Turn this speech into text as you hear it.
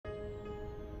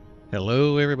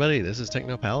Hello everybody, this is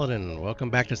Paladin. Welcome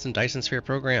back to some Dyson Sphere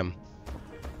Program.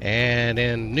 And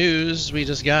in news, we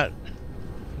just got,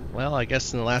 well, I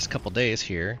guess in the last couple days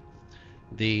here,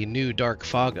 the new Dark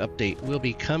Fog update will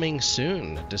be coming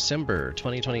soon, December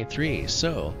 2023.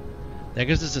 So that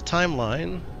gives us a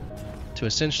timeline to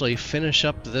essentially finish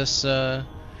up this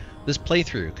this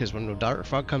playthrough, because when the Dark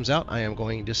Fog comes out, I am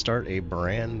going to start a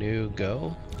brand new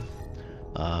go,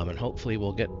 and hopefully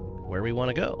we'll get where we want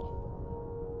to go.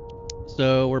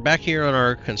 So we're back here on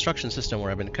our construction system where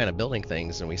I've been kind of building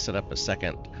things, and we set up a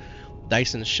second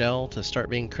Dyson shell to start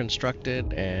being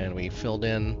constructed, and we filled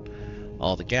in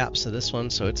all the gaps of this one,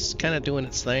 so it's kind of doing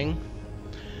its thing.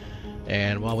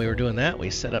 And while we were doing that,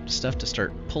 we set up stuff to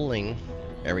start pulling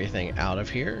everything out of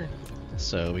here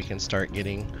so we can start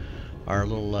getting our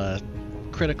little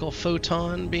critical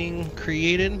photon being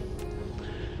created.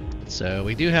 So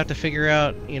we do have to figure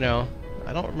out, you know,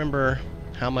 I don't remember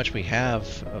how much we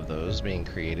have of those being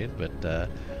created, but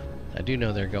I do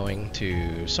know they're going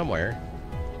to somewhere,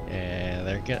 and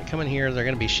they're coming here. They're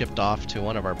going to be shipped off to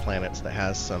one of our planets that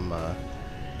has some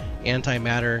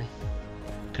antimatter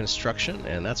construction,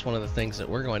 and that's one of the things that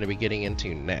we're going to be getting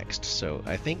into next. So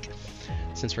I think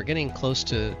since we're getting close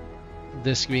to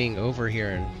this being over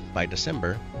here by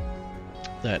December,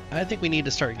 that I think we need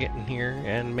to start getting here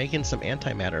and making some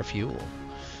antimatter fuel,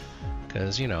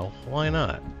 because, you know, why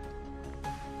not?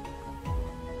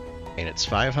 And it's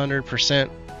 500%,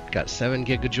 got 7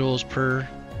 gigajoules per,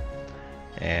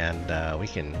 and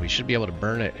we should be able to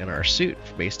burn it in our suit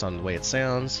based on the way it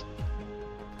sounds.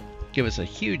 Give us a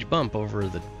huge bump over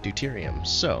the deuterium.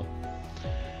 So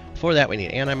for that we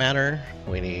need antimatter,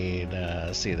 we need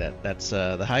that's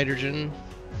the hydrogen,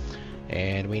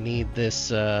 and we need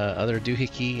this other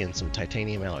doohickey and some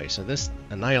titanium alloy. So this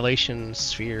annihilation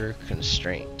sphere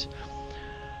constraint.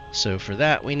 So for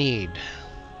that we need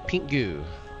pink goo,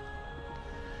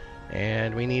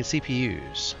 and we need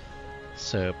CPUs.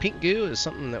 So pink goo is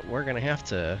something that we're gonna have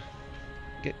to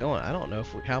get going. I don't know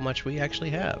how much we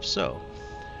actually have. So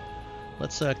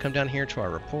let's come down here to our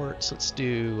reports. Let's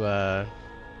do the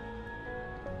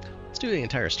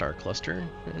entire star cluster,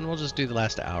 and we'll just do the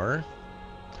last hour.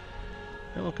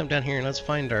 And we'll come down here and let's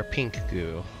find our pink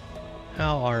goo.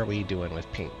 How are we doing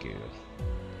with pink goo?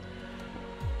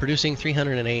 Producing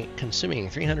 308, consuming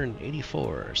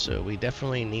 384, so we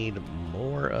definitely need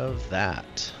more of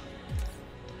that.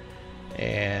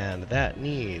 And that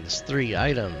needs 3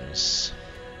 items.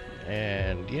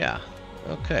 And yeah,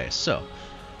 okay, so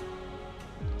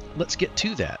let's get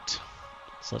to that.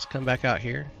 So let's come back out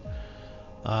here.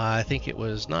 I think it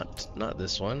was not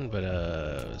this one, but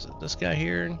is it this guy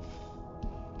here?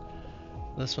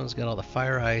 This one's got all the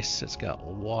fire ice, it's got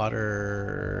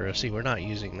water. See, we're not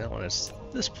using that one, it's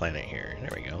this planet here. There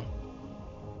we go.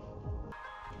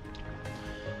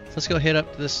 So let's go head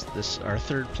up to this our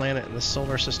third planet in this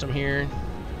solar system here.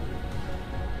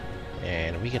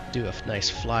 And we get to do a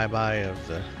nice flyby of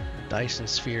the Dyson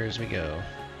sphere as we go.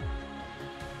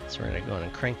 So we're gonna go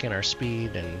and crank in our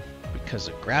speed, and because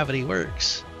the gravity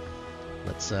works,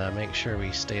 let's make sure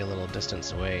we stay a little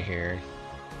distance away here.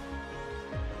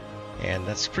 And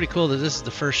that's pretty cool that this is the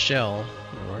first shell,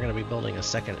 and we're going to be building a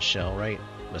second shell right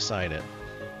beside it.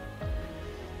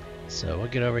 So we'll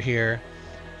get over here,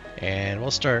 and we'll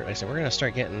start, like I said, we're going to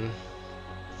start getting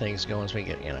things going as we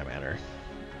get antimatter.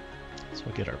 So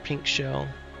we'll get our pink shell,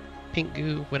 pink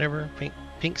goo, whatever,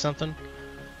 pink something.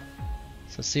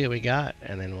 So let's see what we got,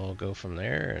 and then we'll go from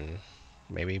there and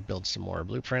maybe build some more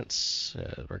blueprints.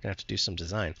 We're going to have to do some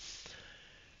design.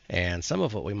 And some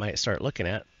of what we might start looking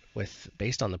at,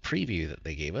 based on the preview that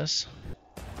they gave us,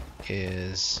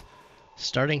 is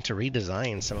starting to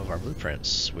redesign some of our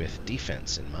blueprints with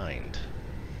defense in mind.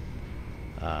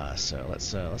 So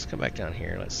let's come back down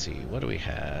here. Let's see, what do we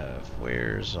have?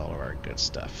 Where's all of our good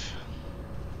stuff?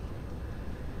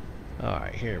 All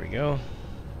right, here we go.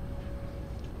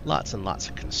 Lots and lots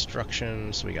of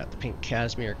construction. So we got the pink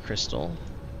Casimir crystal,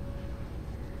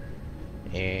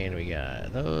 and we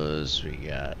got those. We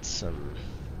got some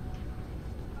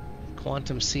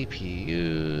quantum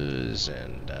CPUs,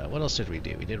 and what else did we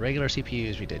do? We did regular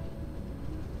CPUs, we did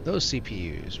those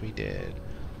CPUs, we did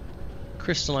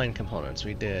crystalline components,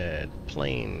 we did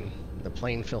the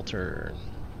plane filter.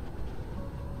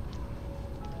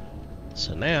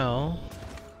 So now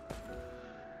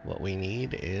what we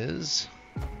need is,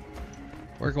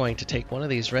 we're going to take one of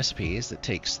these recipes that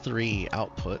takes 3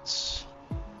 outputs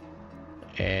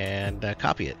and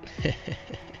copy it,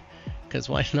 because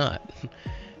why not?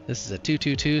 This is a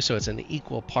 222, so it's in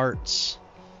equal parts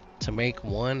to make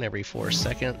one every 4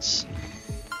 seconds.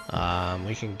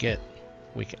 We can get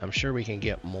I'm sure we can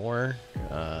get more.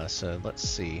 So let's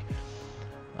see.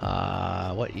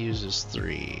 What uses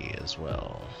 3 as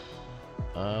well?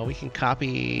 We can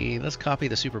copy. Let's copy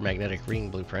the supermagnetic ring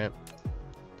blueprint,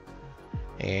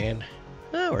 and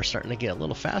we're starting to get a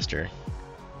little faster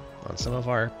on some of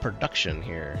our production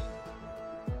here.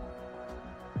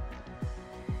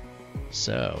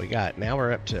 So we got, now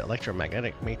we're up to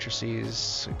electromagnetic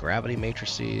matrices, gravity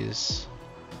matrices.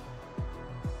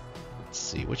 Let's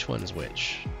see which one's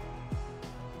which.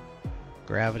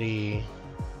 Gravity.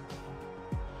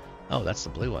 Oh, that's the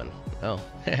blue one. Oh,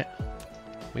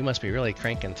 we must be really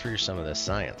cranking through some of this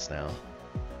science now.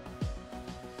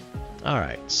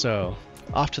 Alright, so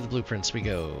off to the blueprints we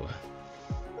go.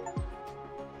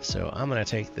 So I'm going to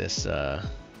take this,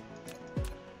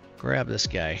 grab this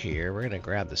guy here. We're going to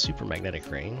grab the supermagnetic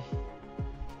ring.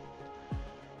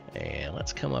 And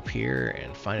let's come up here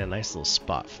and find a nice little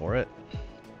spot for it.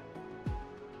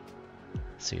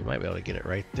 So you might be able to get it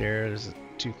right there. Is it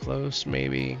too close,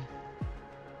 maybe?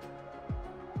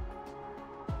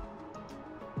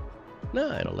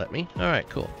 No, it'll let me. Alright,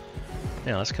 cool.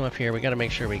 Now let's come up here. We got to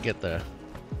make sure we get the,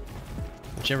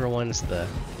 whichever one's the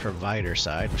provider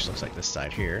side, which looks like this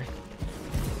side here.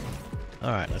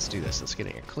 Alright, let's do this. Let's get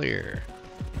in here. Clear.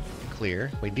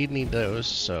 Clear. We did need those,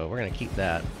 so we're going to keep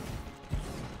that.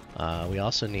 We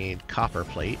also need copper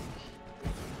plate.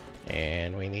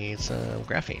 And we need some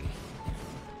graphene.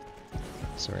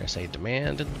 So we're going to say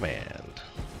demand and demand.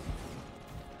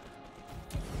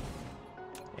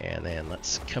 And then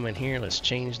let's come in here, let's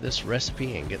change this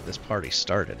recipe and get this party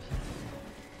started.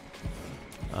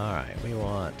 Alright, we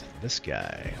want this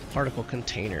guy, particle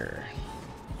container.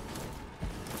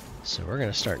 So we're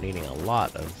going to start needing a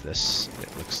lot of this,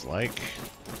 it looks like,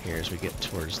 here as we get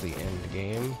towards the end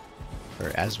game.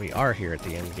 Or as we are here at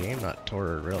the end game, not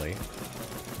toward really.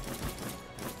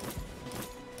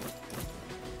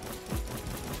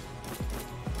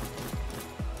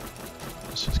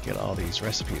 Let's just get all these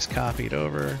recipes copied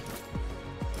over.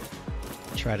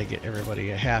 Try to get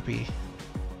everybody a happy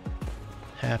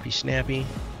snappy.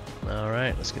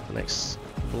 Alright, let's get the next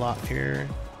block here.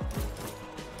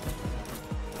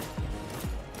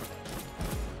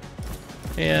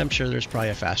 Yeah, I'm sure there's probably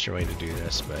a faster way to do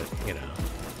this, but, you know.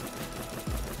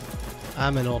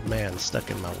 I'm an old man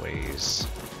stuck in my ways.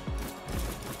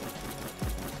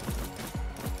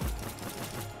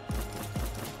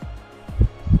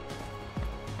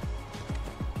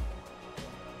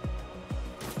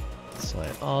 It's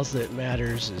like, all that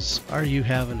matters is, are you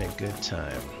having a good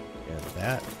time? And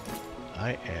that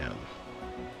I am.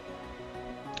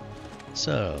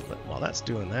 So, but while that's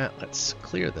doing that, let's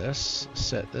clear this,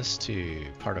 set this to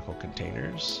particle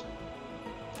containers.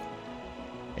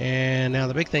 And now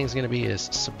the big thing is going to be is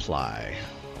supply.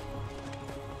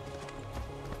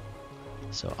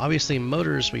 So obviously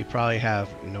motors we probably have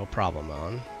no problem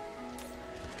on.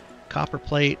 Copper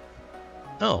plate.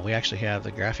 Oh, we actually have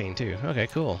the graphene too. Okay,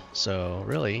 cool. So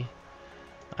really,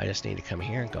 I just need to come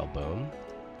here and go boom.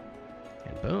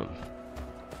 And boom.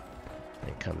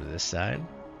 And come to this side.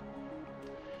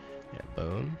 And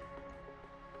boom.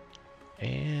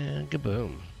 And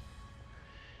kaboom.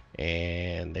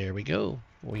 And there we go.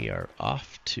 We are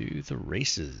off to the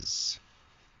races.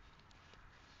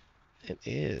 It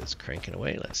is cranking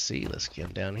away. Let's see. Let's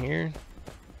get down here.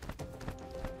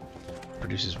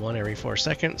 Produces one every 4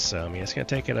 seconds, so I mean it's going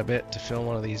to take it a bit to fill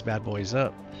one of these bad boys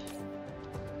up.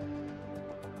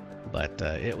 But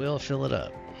it will fill it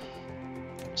up.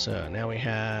 So now we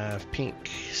have pink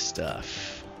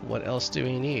stuff. What else do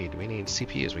we need? We need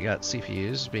CPUs. We got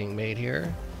CPUs being made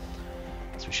here.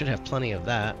 So we should have plenty of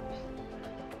that.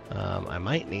 I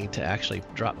might need to actually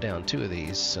drop down 2 of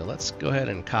these, so let's go ahead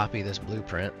and copy this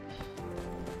blueprint.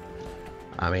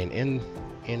 I mean,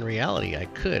 in reality, I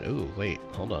could. Ooh, wait,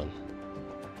 hold on.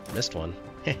 Missed one.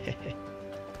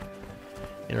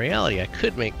 In reality, I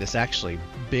could make this actually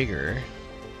bigger,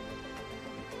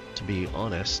 to be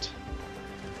honest.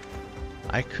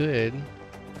 I could,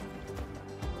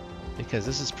 because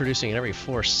this is producing it every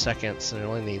 4 seconds and it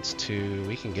only needs 2.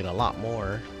 We can get a lot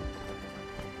more.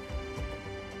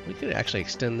 We could actually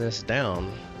extend this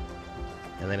down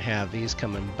and then have these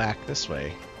coming back this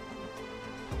way.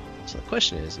 So the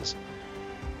question is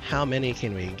how many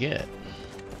can we get?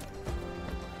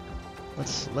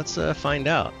 Let's find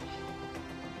out.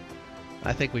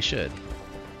 I think we should.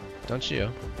 Don't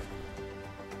you?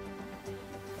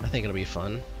 I think it'll be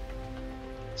fun.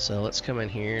 So let's come in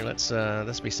here. Let's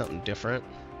be something different.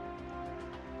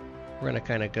 We're gonna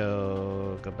kind of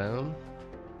go boom.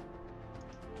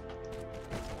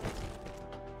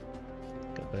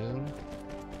 Boom.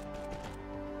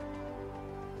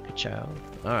 Ka-chow.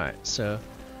 Alright, so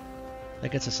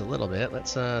That gets us a little bit.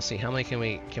 Let's see how many can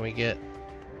we get?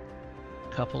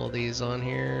 A couple of these on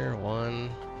here. 1,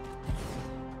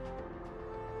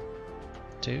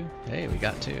 2. Hey, we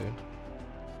got 2.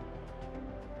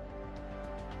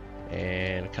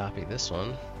 And copy this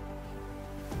one.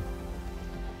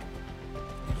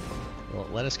 Well,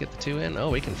 let us get the 2 in. Oh,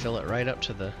 we can fill it right up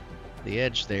to the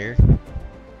edge there.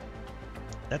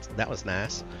 That was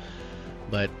nice.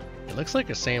 But it looks like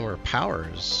it's saying where power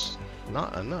is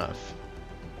not enough.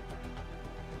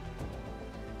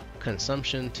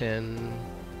 Consumption 10,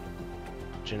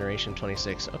 generation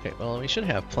 26. Okay, well we should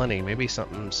have plenty. Maybe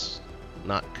something's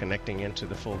not connecting into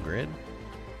the full grid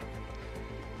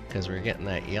because we're getting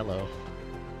that yellow.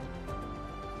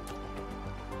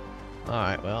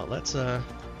 Alright, well let's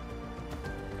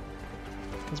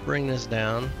bring this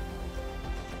down.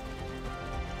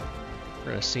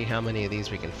 We're gonna see how many of these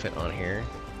we can fit on here.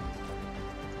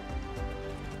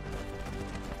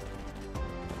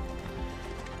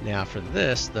 Now for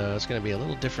this though, it's gonna be a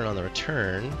little different on the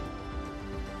return.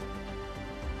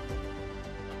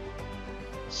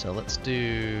 So let's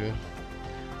do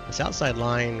this outside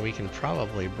line. We can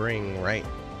probably bring right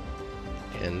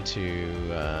into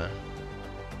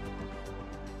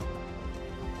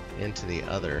the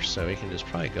other, so we can just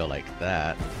probably go like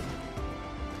that.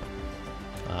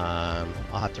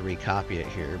 I'll have to recopy it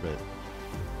here, but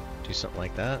do something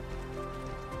like that,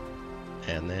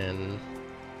 and then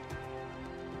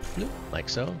like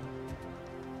so.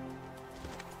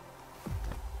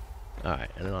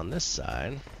 Alright, and then on this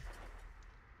side,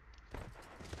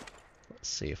 let's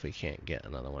see if we can't get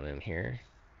another one in here.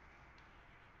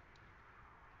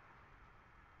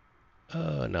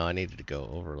 Oh no, I needed to go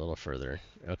over a little further.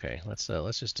 Okay, let's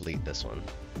just delete this one.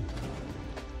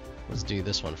 Let's do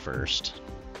this one first.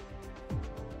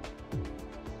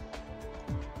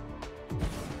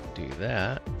 Do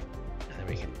that, and then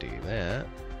we can do that.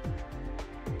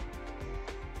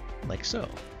 Like so.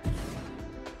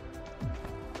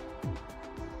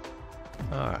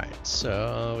 Alright,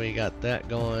 so we got that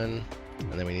going,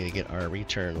 and then we need to get our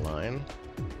return line.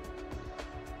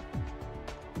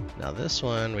 Now this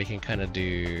one we can kind of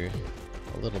do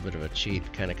a little bit of a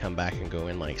cheat, kind of come back and go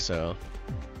in like so.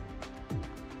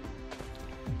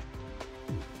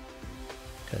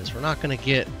 Because we're not going to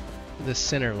get this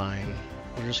center line,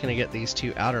 we're just going to get these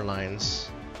 2 outer lines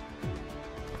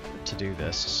to do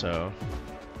this, so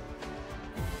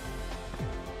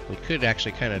we could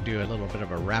actually kind of do a little bit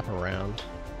of a wraparound,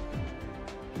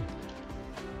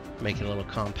 make it a little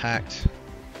compact.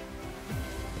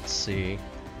 Let's see.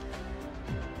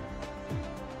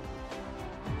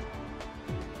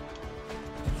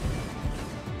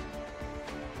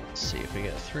 Let's see if we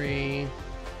get 3,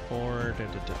 4.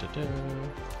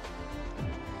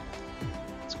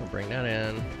 Let's go bring that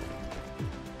in.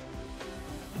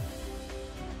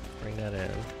 Bring that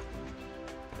in.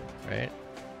 Right?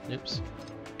 Oops.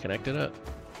 Connect it up.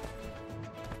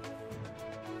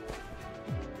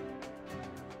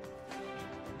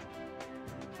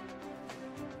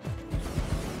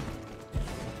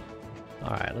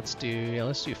 All right, let's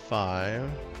do 5.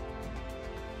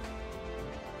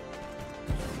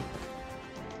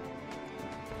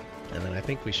 And then I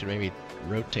think we should maybe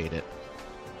rotate it.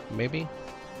 Maybe.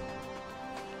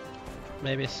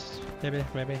 We'll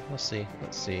see.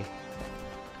 Let's see.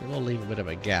 We'll leave a bit of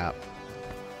a gap.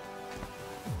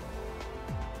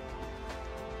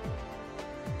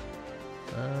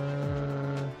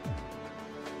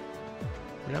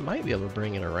 I might be able to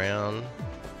bring it around,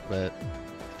 but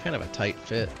kind of a tight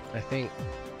fit, I think.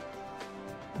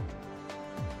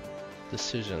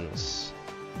 Decisions.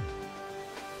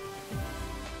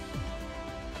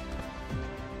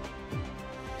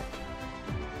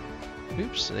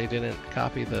 Oops, they didn't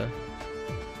copy the...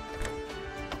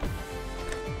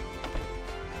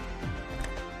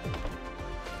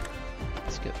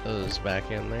 Let's get those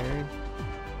back in there.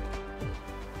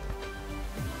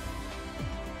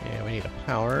 Yeah, we need a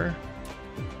power.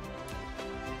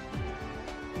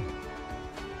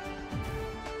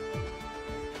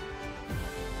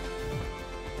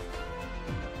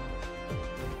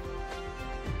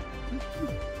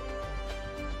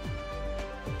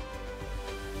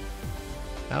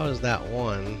 How is that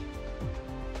one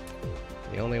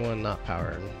the only one not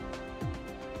powered?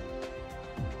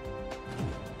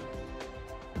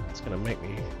 It's gonna make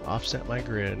me offset my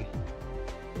grid.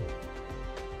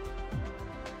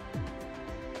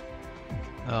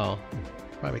 Oh,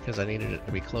 probably because I needed it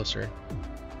to be closer.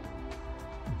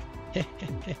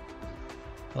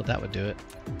 Well, that would do it.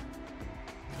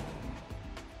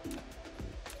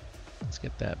 Let's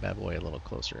get that bad boy a little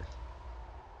closer.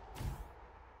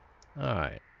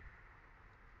 Alright.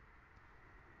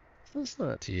 That's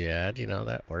not too bad, you know,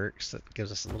 that works. That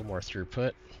gives us a little more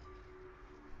throughput.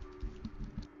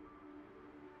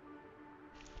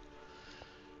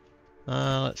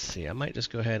 Let's see, I might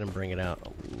just go ahead and bring it out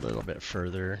a little bit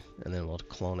further, and then we'll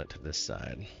clone it to this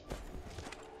side.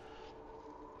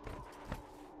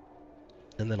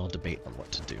 And then I'll debate on what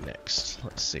to do next.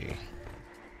 Let's see.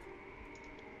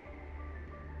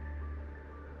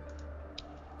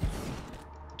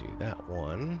 Do that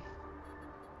one.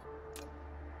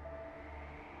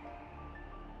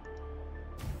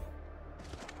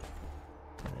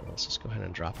 And let's just go ahead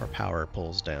and drop our power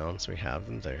poles down so we have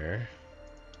them there.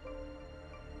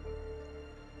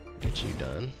 Get you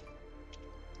done.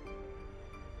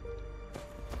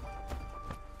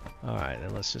 Alright,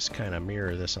 then let's just kind of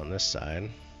mirror this on this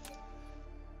side.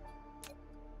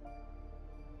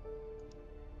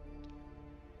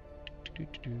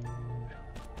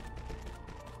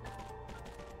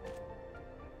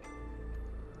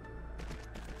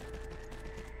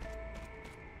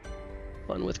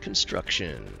 Fun with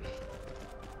construction.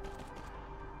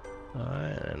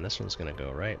 Alright, and this one's going to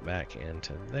go right back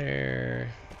into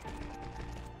there.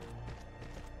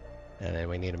 And then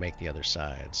we need to make the other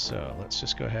side. So let's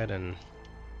just go ahead and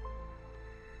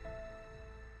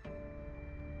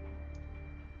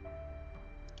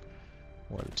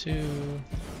one, two.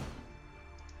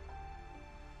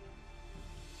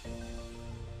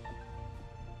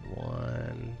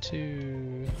 One,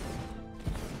 two.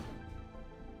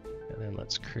 And then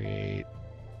let's create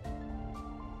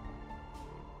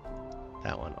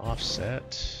that one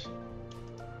offset.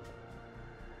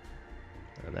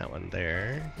 And that one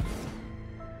there.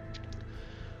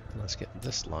 And let's get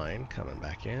this line coming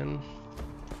back in.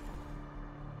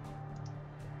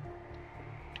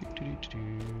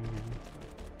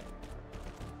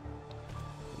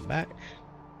 Back.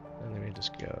 And then we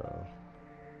just go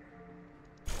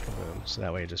boom. So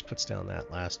that way it just puts down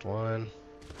that last one.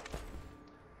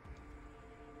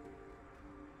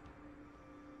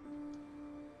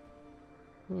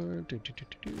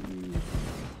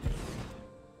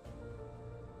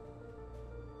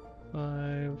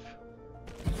 Five.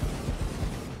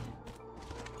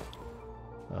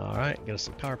 Alright, get us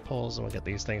some power poles and we'll get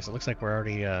these things. It looks like we're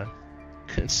already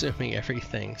consuming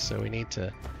everything, so we need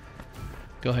to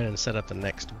go ahead and set up the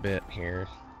next bit here.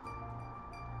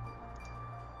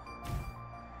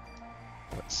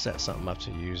 Let's set something up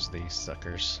to use these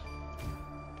suckers.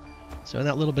 So in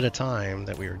that little bit of time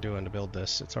that we were doing to build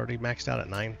this, it's already maxed out at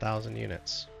 9,000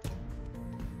 units.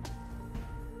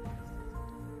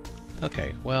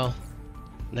 Okay, well,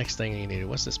 next thing you need,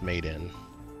 what's this made in?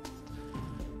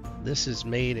 This is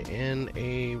made in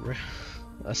a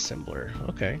assembler.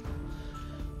 Okay.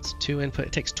 It's 2 input.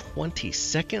 It takes 20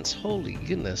 seconds? Holy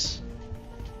goodness.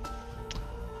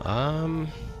 So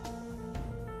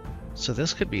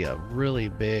this could be a really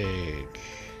big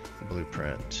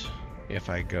blueprint if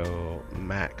I go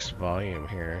max volume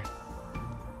here.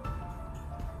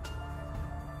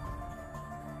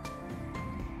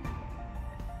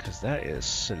 Because that is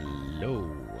slow.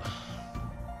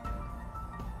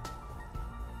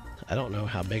 I don't know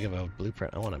how big of a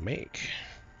blueprint I want to make.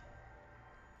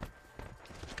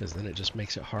 Because then it just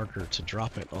makes it harder to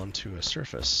drop it onto a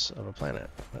surface of a planet.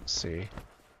 Let's see.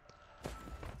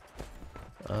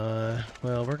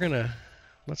 Well,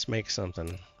 let's make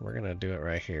something. We're gonna do it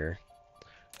right here.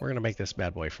 We're gonna make this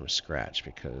bad boy from scratch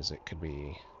because it could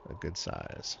be a good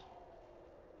size.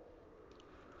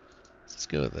 Let's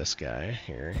go with this guy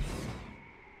here.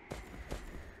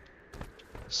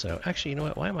 So, actually, you know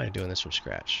what? Why am I doing this from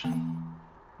scratch?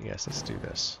 Yes, let's do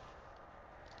this.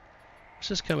 Let's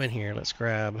just come in here. Let's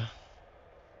grab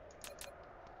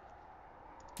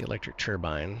the electric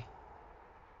turbine,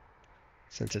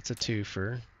 since it's a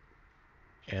twofer.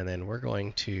 And then we're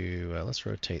going to, let's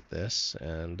rotate this,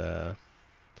 and I'm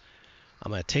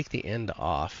going to take the end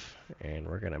off, and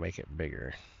we're going to make it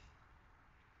bigger.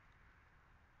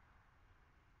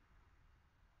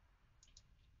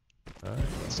 Alright,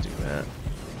 let's do that.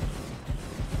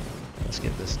 Let's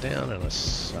get this down, and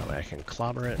so I can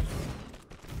clobber it.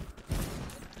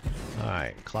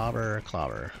 Alright, clobber,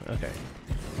 clobber. Okay.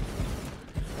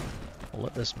 We'll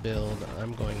let this build.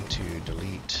 I'm going to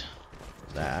delete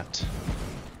that.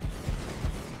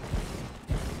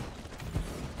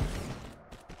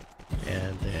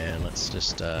 And then let's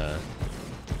just go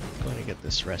and get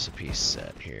this recipe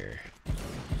set here.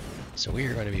 So we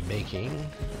are going to be making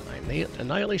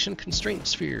annihilation constraint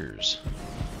spheres.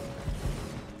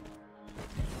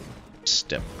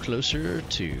 Step closer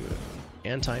to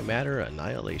antimatter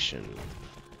annihilation.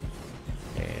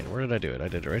 And where did I do it? I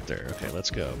did it right there. Okay,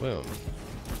 let's go. Boom.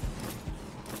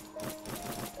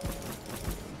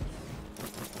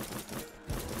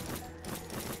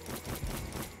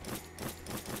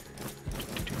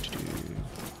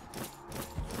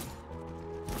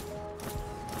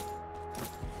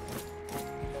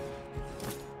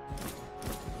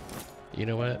 You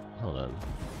know what? Hold on.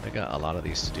 I got a lot of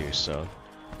these to do, so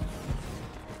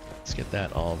let's get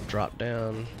that all dropped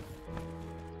down.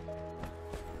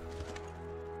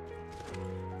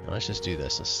 Now let's just do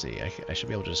this. Let's see. I should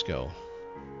be able to just go.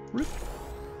 Whoop.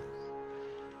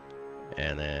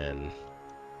 And then.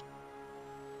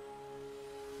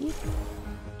 Whoop.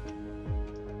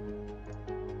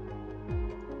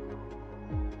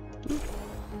 Whoop.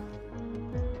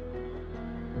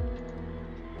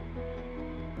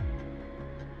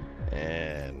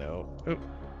 And no. Oop.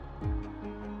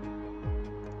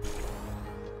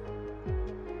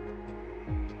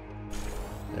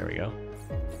 There we go.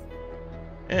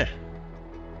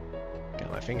 Got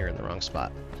my finger in the wrong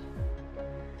spot.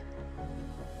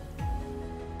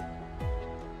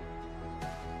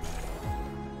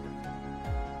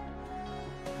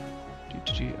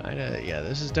 Yeah,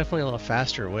 this is definitely a little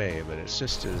faster way, but it's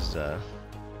just as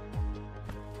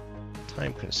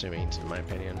time consuming, in my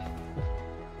opinion.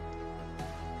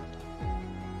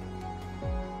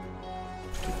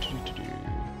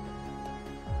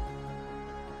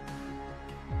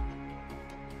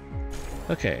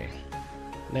 Okay,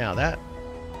 now that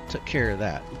took care of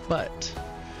that, but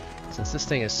since this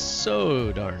thing is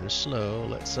so darn slow,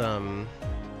 let's come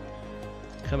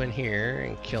in here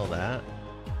and kill that.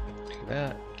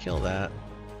 That, kill that.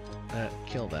 That,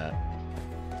 kill that.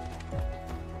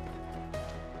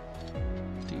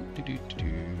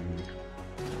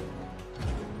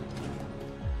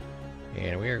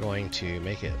 And we are going to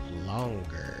make it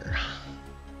longer.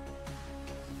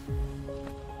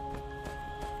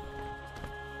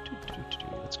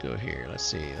 Let's go here. Let's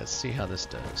see how this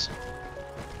does.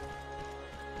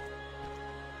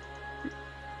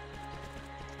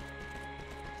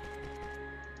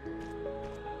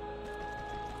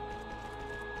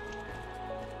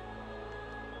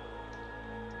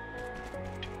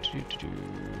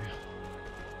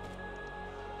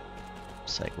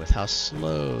 It's like with how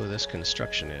slow this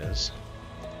construction is,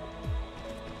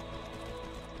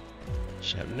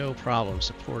 should have no problem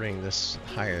supporting this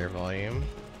higher volume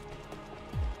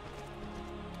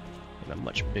and a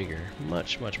much bigger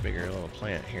little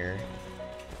plant here.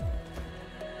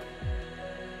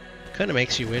 Kind of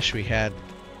makes you wish we had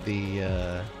the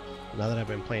now that I've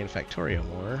been playing Factorio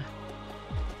more,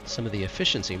 some of the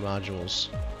efficiency modules.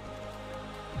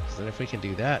 Then if we can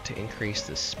do that to increase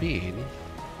the speed,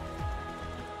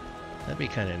 that'd be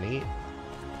kind of neat.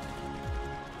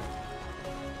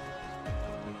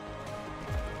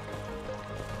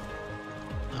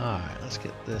 Alright, let's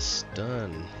get this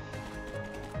done.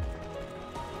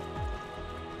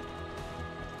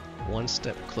 One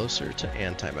step closer to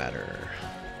antimatter.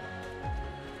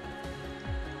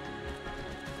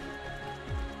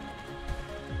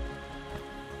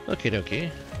 Okie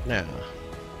dokie. Now,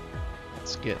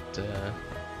 let's get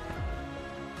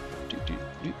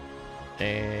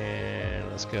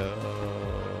and let's go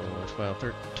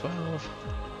 12.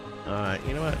 Alright,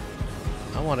 you know what?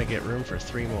 I want to get room for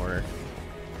 3 more.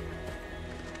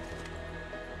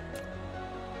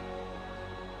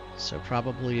 So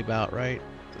probably about right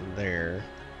there.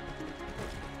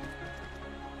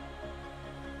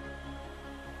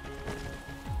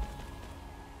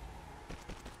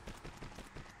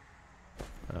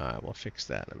 We'll fix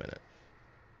that in a minute.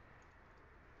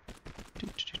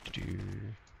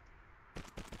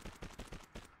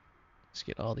 Let's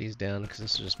get all these down because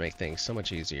this will just make things so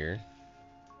much easier.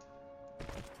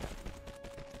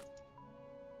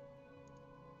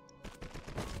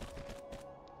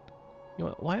 You know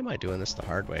what? Why am I doing this the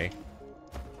hard way?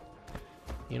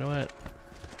 You know what?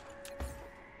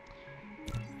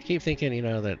 I keep thinking, you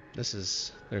know, that this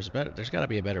is there's got to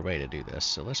be a better way to do this.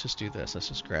 So let's just do this. Let's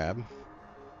just grab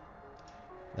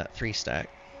that 3 stack.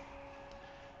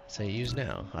 Say use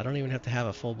now. I don't even have to have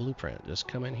a full blueprint. Just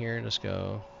come in here and just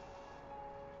go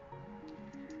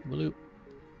bloop.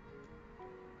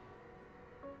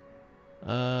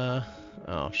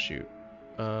 Oh shoot.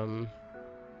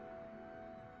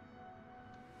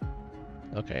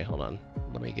 Okay, hold on.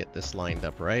 Let me get this lined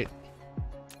up right.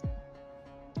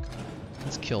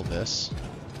 Let's kill this.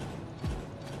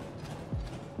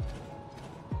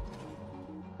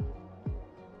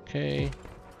 Okay.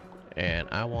 And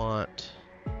I want...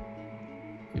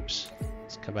 Oops.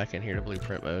 Let's come back in here to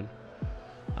blueprint mode.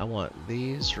 I want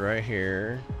these right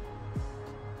here.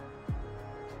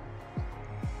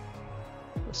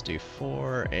 Let's do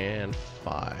 4 and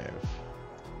 5.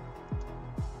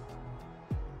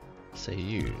 Say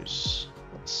use.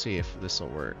 Let's see if this will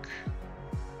work.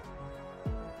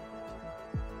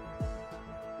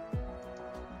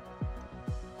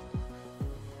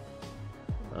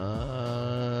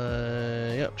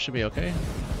 Yep, should be okay.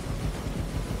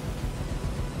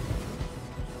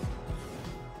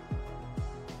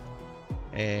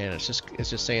 and it's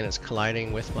just saying it's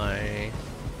colliding with my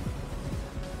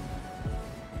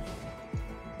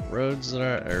roads that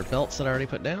are, or belts that I already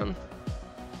put down.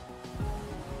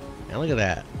 And look at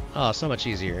that. Oh, so much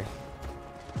easier.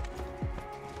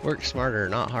 Work smarter,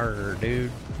 not harder,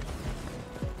 dude.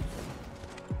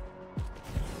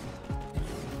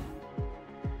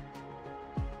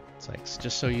 It's like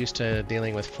just so used to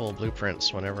dealing with full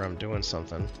blueprints whenever I'm doing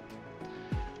something.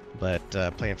 But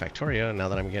playing Factorio, now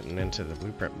that I'm getting into the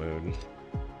blueprint mode.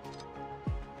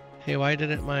 Hey, why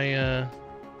didn't my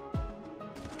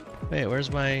wait,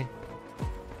 where's my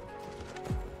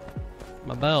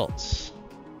belts?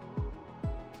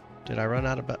 Did I run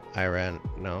out of I ran,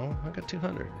 no, I got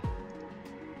 200.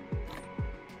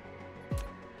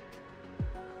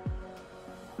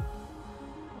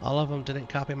 All of them didn't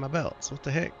copy my belts, what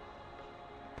the heck?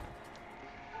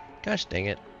 Gosh dang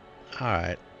it.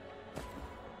 Alright.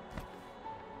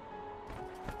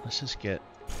 Let's just get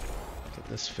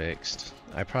this fixed.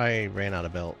 I probably ran out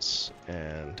of belts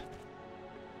and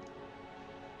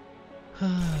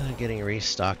getting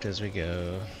restocked as we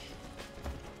go.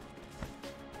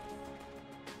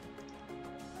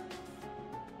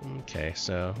 Okay,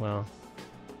 so, well,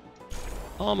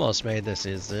 almost made this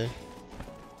easy.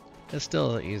 It's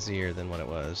still easier than what it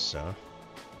was, so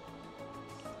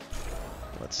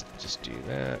let's just do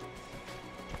that.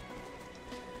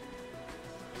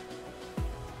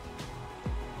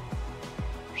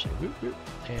 So, whoop, whoop,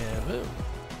 and boom.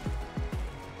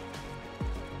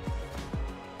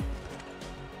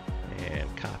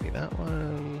 And copy that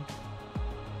one.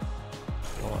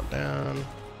 Go on down.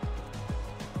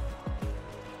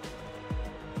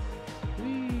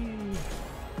 Whee.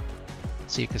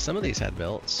 See, because some of these had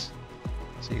belts.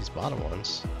 See these bottom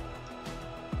ones.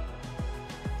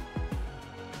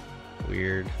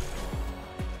 Weird.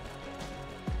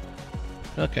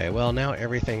 Okay, well now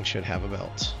everything should have a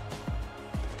belt.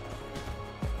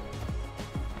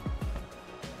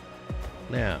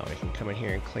 Now we can come in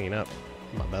here and clean up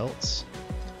my belts.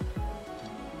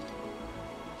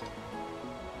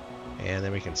 And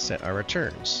then we can set our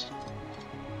returns.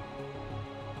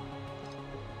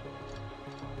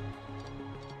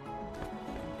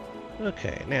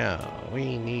 Okay, now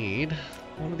we need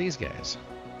one of these guys.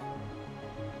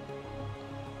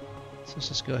 So let's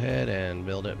just go ahead and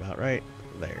build it about right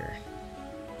there.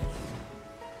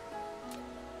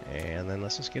 And then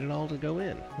let's just get it all to go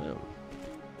in. Boom.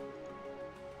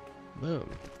 Boom.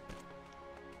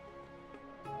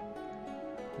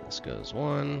 This goes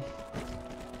 1,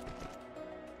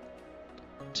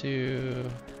 2,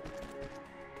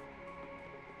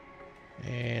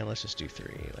 and let's just do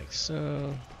 3, like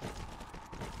so.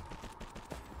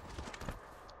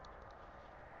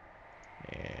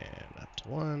 And up to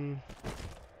 1,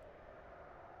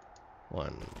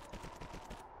 1,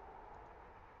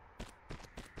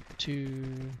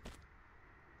 2,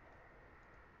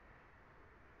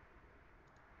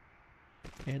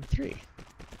 and 3.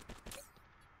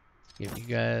 Give you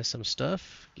guys some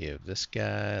stuff. Give this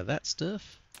guy that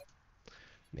stuff.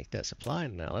 Make that supply.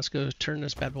 Now let's go turn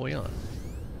this bad boy on.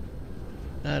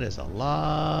 That is a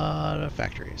lot of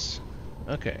factories.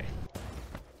 Okay.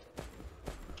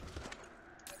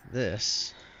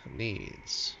 This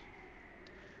needs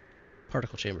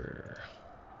particle chamber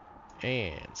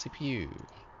and CPU.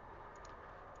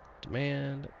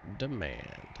 Demand.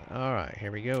 Alright,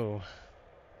 here we go.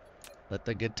 Let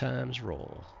the good times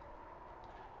roll.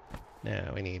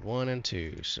 Now we need 1 and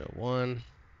 2. So 1,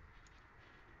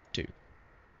 2.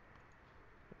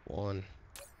 1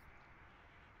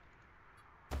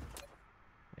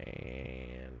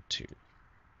 and 2.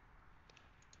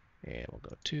 And we'll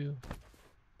go 2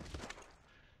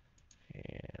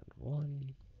 and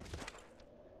 1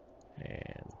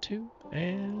 and 2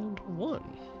 and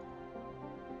 1.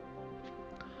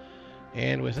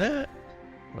 And with that,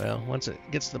 well, once it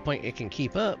gets to the point it can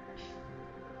keep up,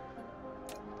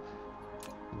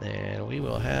 then we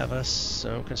will have us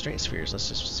some constraint spheres. Let's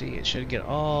just see, it should get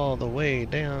all the way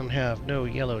down, have no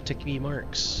yellow ticky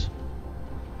marks.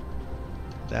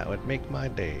 That would make my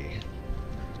day.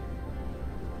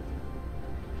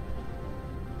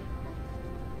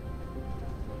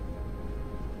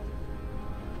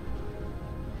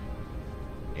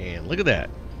 And look at that.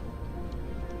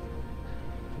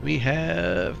 We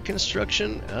have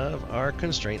construction of our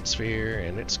constraint sphere,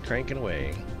 and it's cranking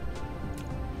away.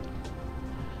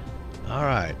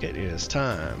 Alright, it is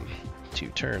time to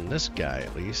turn this guy,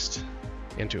 at least,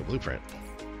 into a blueprint.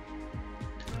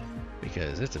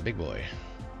 Because it's a big boy.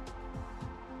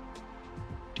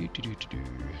 Go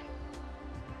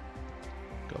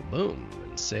boom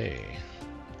and say,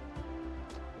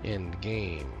 end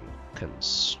game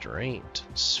constraint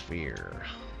sphere.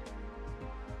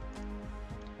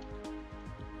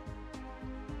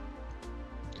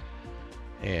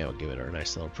 And we'll give it our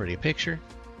nice little pretty picture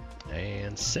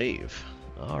and save.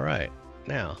 Alright,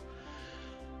 now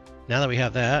that we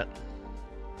have that,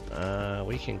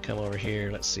 we can come over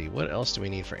here. Let's see, what else do we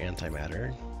need for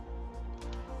antimatter?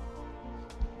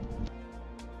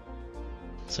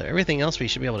 So everything else we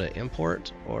should be able to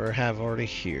import or have already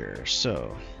here.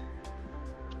 So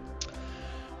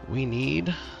we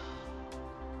need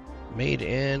made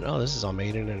in, oh, this is all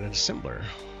made in an assembler.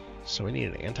 So we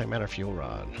need an antimatter fuel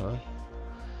rod, huh?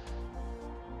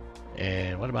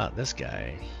 And what about this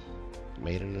guy?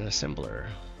 Made in an assembler.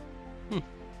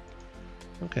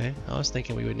 Okay, I was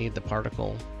thinking we would need the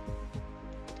particle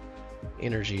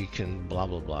energy blah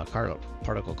blah blah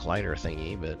particle collider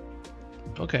thingy, but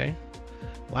okay.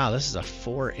 Wow, this is a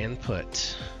 4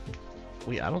 input.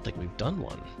 I don't think we've done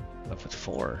one with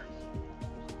 4.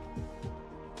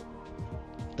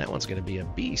 That one's going to be a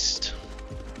beast.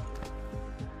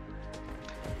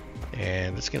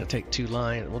 And it's going to take 2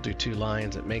 lines. We'll do 2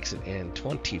 lines. It makes it in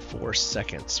 24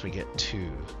 seconds. We get 2.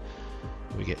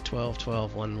 We get 12,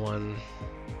 12, 1, 1.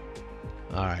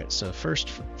 All right, so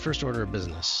first order of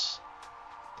business.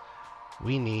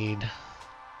 We need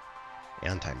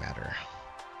antimatter.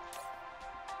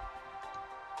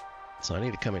 So I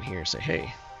need to come in here and say,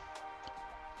 hey,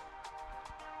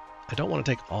 I don't want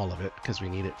to take all of it because we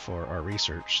need it for our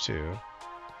research too.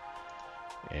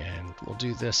 And we'll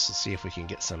do this to see if we can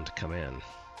get some to come in.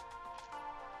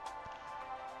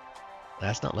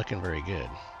 That's not looking very good.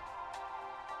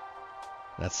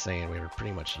 That's saying we were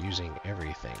pretty much using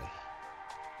everything.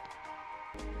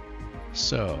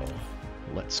 So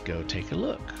let's go take a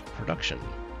look. Production.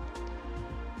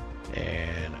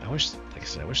 And I wish, like I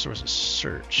said, I wish there was a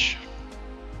search.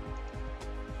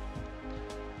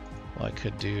 Well, I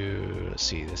could do, let's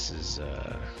see, this is,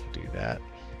 do that.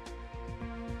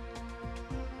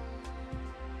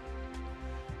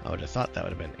 I would have thought that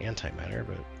would have been antimatter,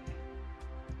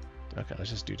 but okay, let's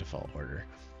just do default order.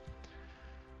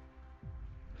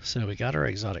 So we got our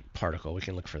exotic particle. We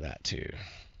can look for that too.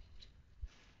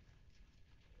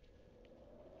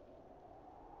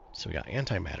 So we got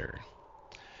antimatter.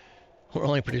 We're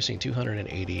only producing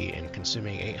 280 and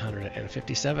consuming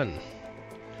 857.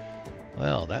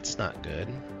 Well, that's not good.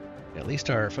 At least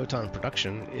our photon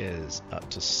production is up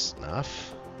to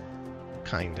snuff.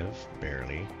 Kind of,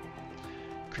 barely.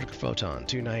 Critical photon,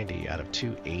 290 out of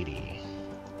 280.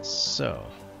 So,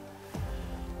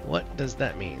 what does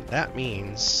that mean? That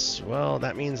means, well,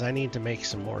 that means I need to make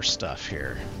some more stuff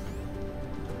here.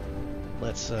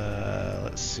 Let's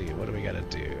see, what do we gotta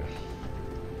do?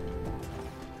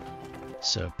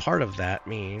 So part of that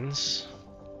means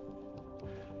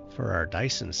for our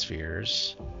Dyson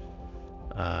spheres,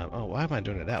 oh, why am I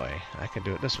doing it that way? I could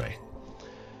do it this way.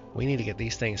 We need to get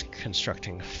these things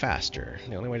constructing faster.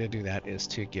 The only way to do that is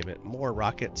to give it more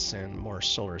rockets and more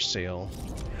solar sail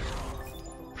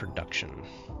production.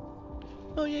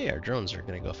 Oh yeah, our drones are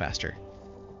going to go faster.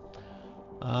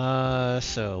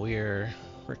 So we are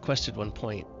requested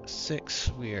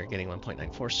 1.6. We are getting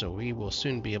 1.94, so we will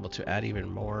soon be able to add even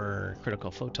more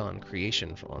critical photon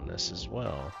creation on this as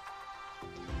well.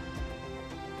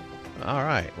 All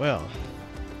right, well,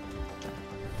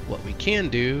 what we can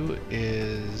do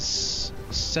is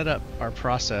set up our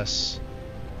process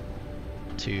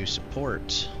to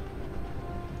support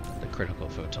the critical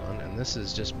photon, and this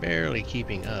is just barely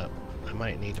keeping up. I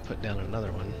might need to put down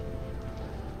another one.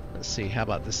 Let's see, how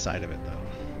about this side of it though?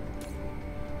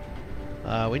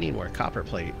 We need more copper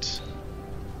plate.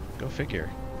 Go figure.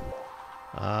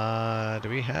 Do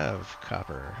we have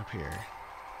copper up here?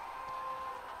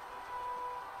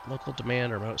 Local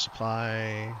demand, remote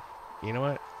supply. You know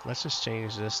what? Let's just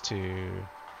change this to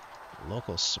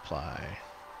local supply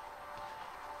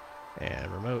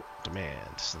and remote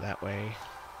demand. So that way,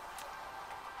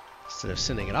 instead of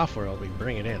sending it off-world, we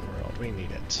bring it in-world. We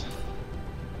need it.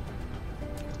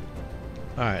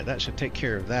 Alright, that should take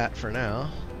care of that for now.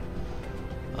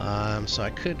 So I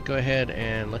could go ahead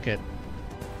and look at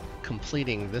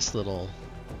completing this little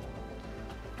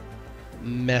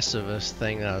mess of a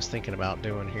thing that I was thinking about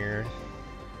doing here.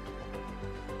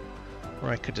 Or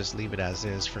I could just leave it as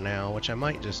is for now, which I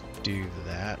might just do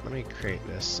that. Let me create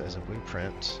this as a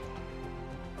blueprint.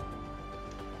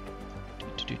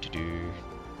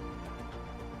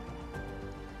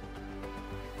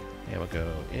 And we'll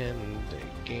go in the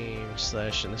game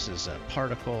slash, and this is a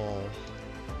particle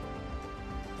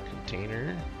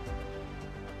container.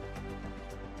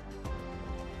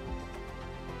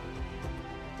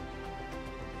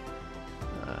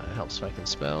 Helps if I can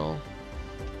spell.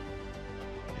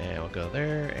 And we'll go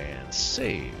there and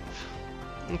save.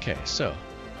 Okay, so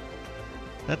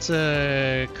that's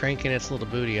cranking its little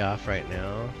booty off right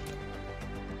now.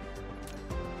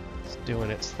 It's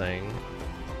doing its thing.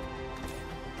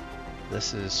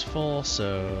 This is full,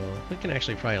 so we can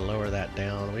actually probably lower that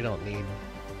down. We don't need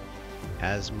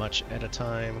as much at a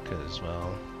time because,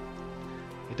 well,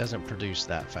 it doesn't produce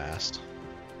that fast.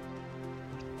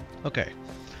 Okay,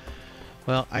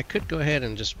 well, I could go ahead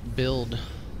and just build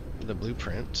the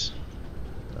blueprint.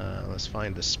 Let's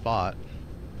find the spot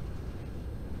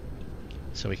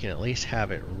so we can at least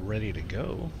have it ready to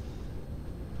go.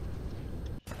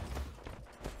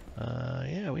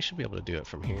 Yeah, we should be able to do it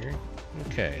from here.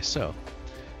 Okay, so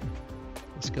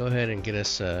let's go ahead and get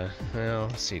us well,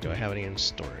 let's see, do I have any in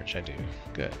storage? I do.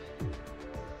 Good.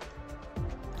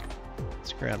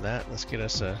 Let's grab that. Let's get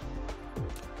us a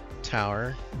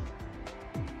tower.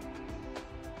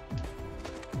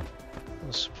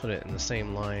 Let's put it in the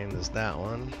same line as that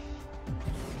one.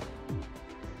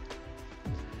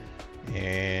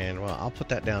 And, well, I'll put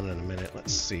that down in a minute.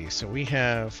 Let's see. So we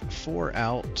have 4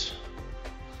 out.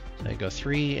 I go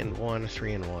 3 and 1,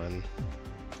 3 and 1.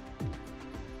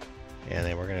 And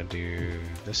then we're going to do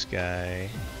this guy.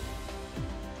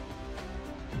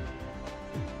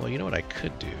 Well, you know what I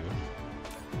could do?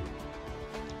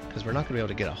 Because we're not going to be able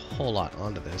to get a whole lot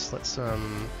onto this. Let's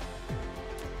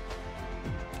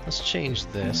change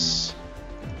this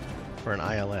for an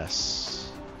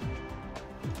ILS.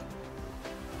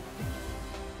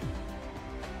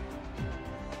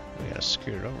 We gotta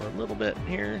scoot it over a little bit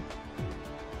here.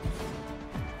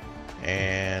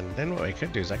 And then what I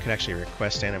could do is I could actually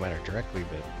request antimatter directly,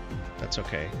 but that's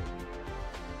okay.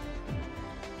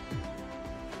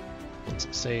 Once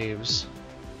it saves,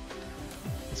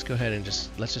 let's go ahead and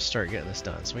let's just start getting this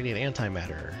done. So we need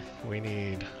antimatter, we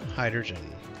need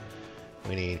hydrogen,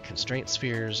 we need constraint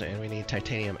spheres, and we need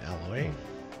titanium alloy.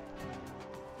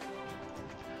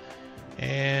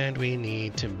 And we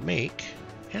need to make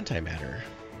antimatter.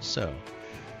 So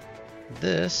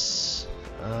this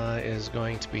is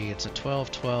going to be, it's a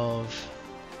 12-12,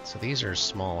 so these are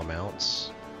small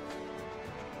amounts.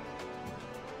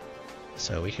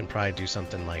 So we can probably do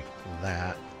something like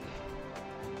that.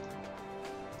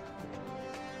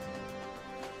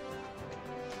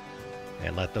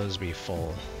 And let those be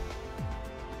full.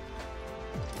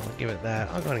 I'll give it that.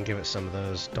 I'll go ahead and give it some of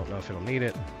those. Don't know if it'll need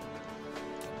it.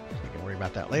 We can worry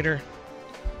about that later.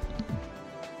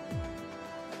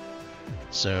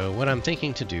 So what I'm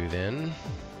thinking to do then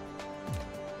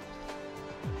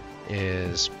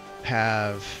is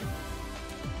have,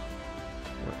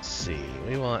 let's see,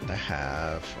 we want to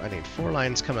have, I need 4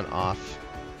 lines coming off.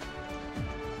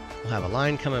 We'll have a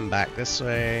line coming back this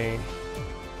way,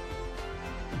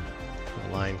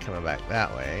 a line coming back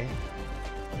that way.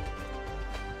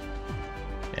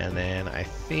 And then I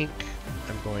think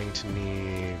I'm going to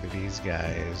need these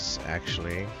guys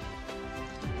actually.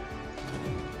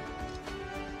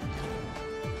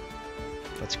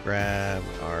 Let's grab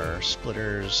our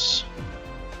splitters.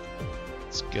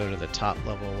 Let's go to the top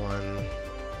level one.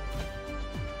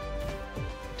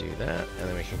 Do that, and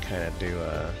then we can kind of do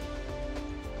a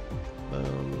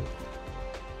boom,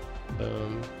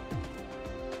 boom.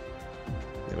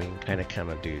 Then we can kind of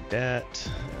do that,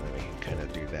 and then we can kind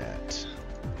of do that.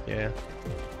 Yeah.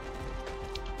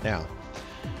 Now,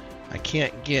 I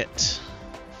can't get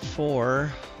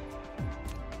 4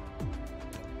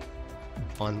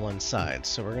 on one side,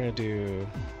 so we're going to do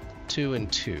 2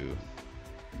 and 2.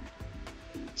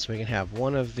 So we can have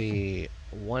one of the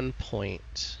 1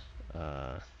 point,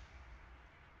 we'll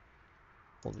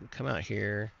come out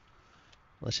here.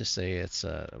 Let's just say it's,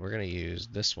 we're going to use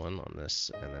this one on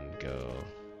this, and then go,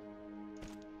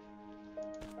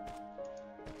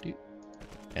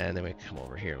 and then we come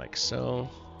over here like so.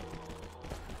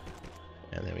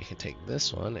 And then we can take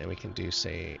this one and we can do,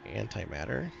 say,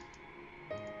 antimatter.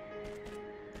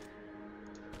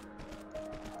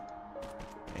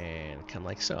 And come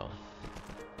like so.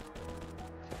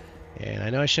 And I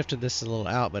know I shifted this a little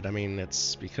out, but I mean,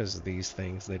 it's because of these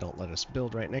things, they don't let us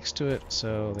build right next to it,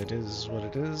 so it is what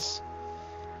it is.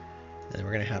 And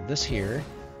we're going to have this here.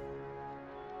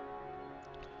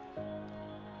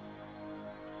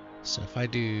 So if I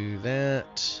do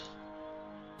that,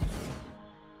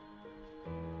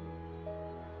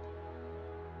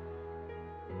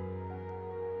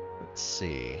 let's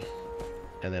see,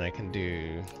 and then I can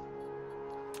do,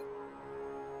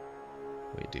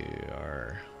 we do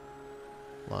our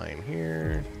line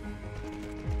here,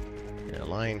 and a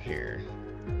line here,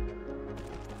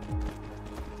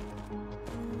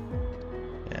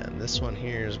 and this one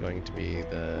here is going to be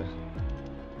the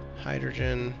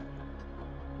hydrogen.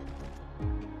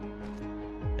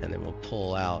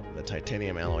 pull out the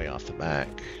titanium alloy off the back.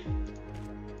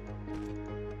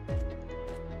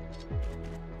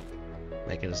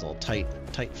 Make it as a little tight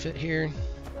fit here.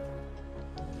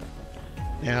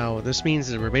 Now this means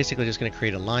that we're basically just going to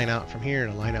create a line out from here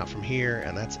and a line out from here,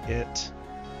 and that's it.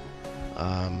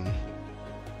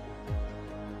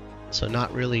 So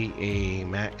not really a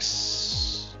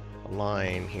max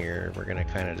line here. We're going to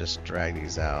kind of just drag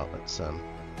these out. Let's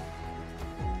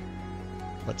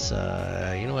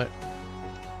you know what?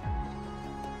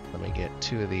 Let me get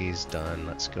 2 of these done.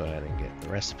 Let's go ahead and get the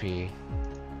recipe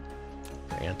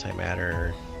for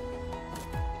antimatter.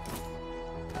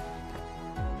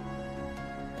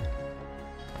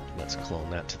 Let's clone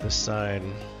that to this side.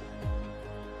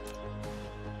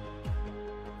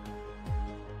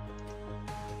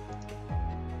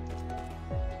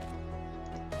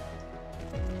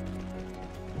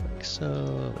 Like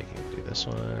so. We can do this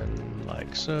one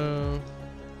like so.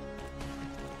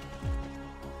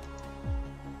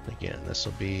 Again, this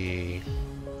is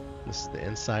the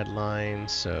inside line,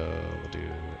 so we'll do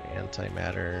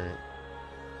antimatter.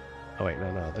 Oh wait,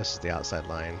 no, this is the outside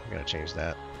line. I'm gonna change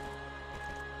that.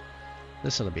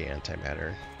 This one will be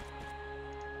antimatter.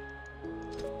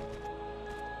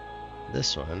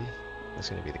 This one is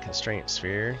going to be the constraint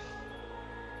sphere.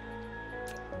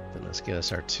 Then let's get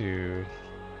us our 2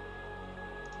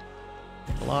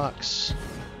 blocks.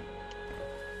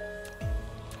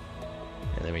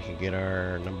 And then we can get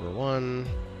our number 1,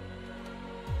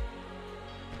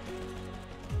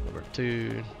 number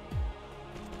 2.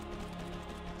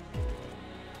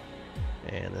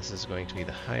 And this is going to be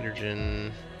the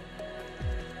hydrogen.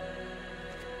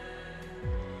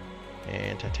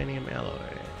 And titanium alloy.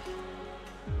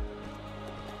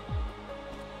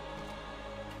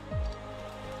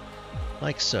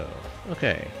 Like so.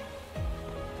 Okay.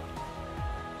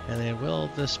 And then will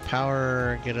this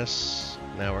power get us...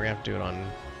 No, we're going to have to do it on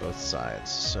both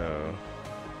sides. So...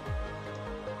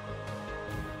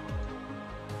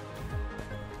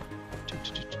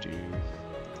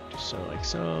 So like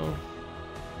so.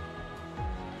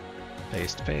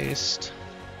 Paste.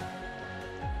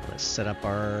 Let's set up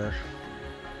our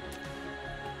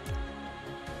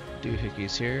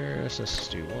doohickeys here. So let's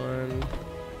do 1,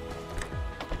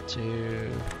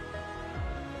 2,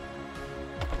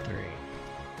 3.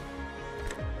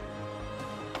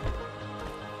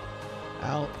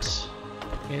 Out,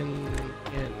 in.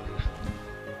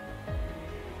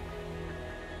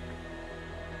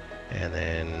 And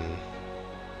then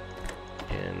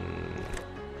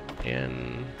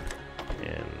in.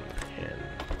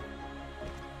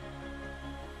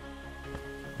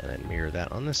 And then mirror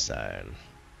that on this side.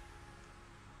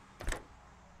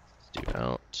 Let's do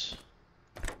out,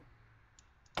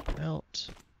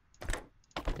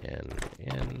 in.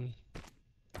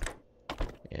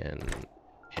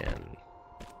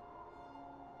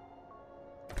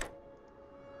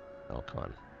 Oh, come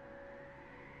on.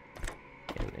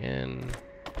 In.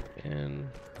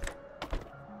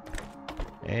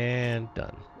 And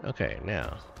done. Okay,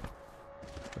 now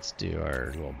let's do our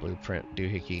little blueprint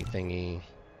doohickey thingy.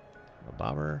 A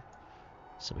bobber.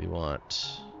 So we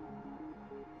want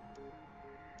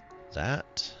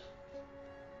that.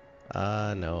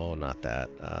 No, not that.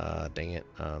 Dang it.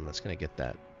 That's gonna get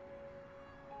that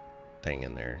thing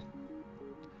in there.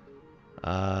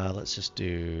 Let's just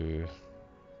do.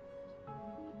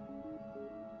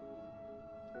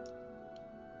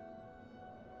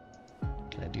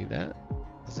 Can I do that?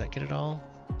 Does that get it all?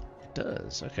 It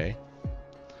does. Okay.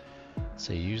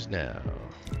 So use now.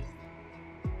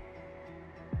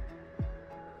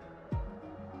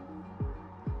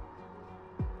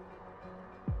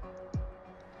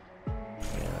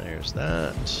 There's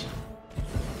that.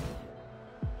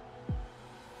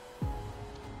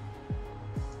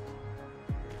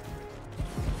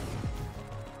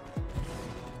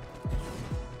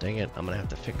 Dang it, I'm gonna have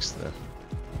to fix the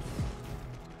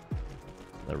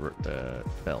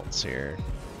belts here.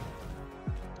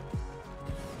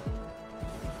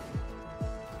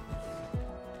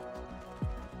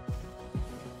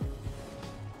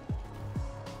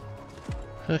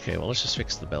 Okay, well let's just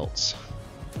fix the belts.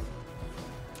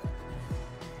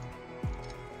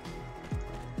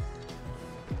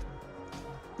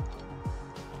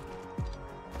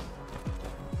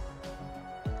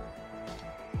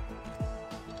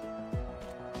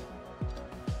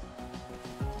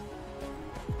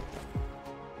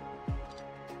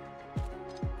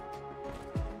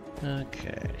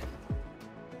 Okay.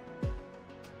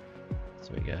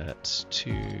 So we got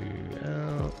 2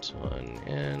 out, 1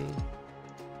 in.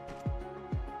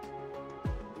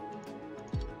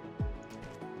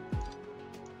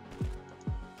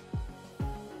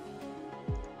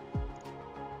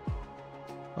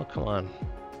 Oh, come on.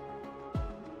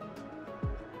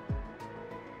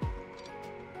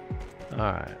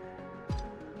 Alright.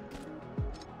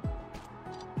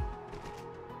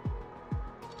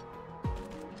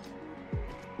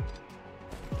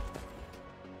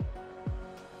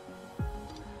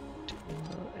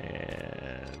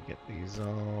 And get these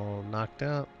all knocked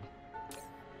out.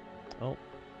 Oh.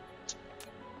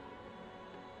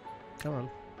 Come on.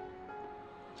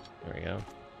 There we go.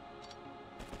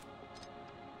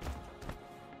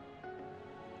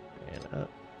 And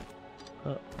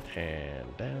up,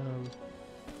 and down.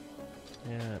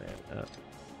 And up,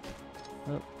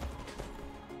 up.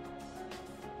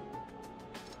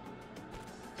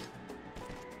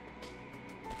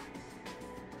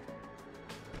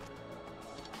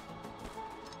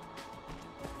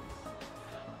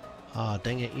 Aw,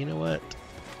 dang it, you know what?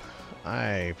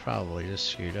 I probably just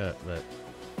screwed up, but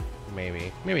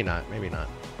maybe not, maybe not.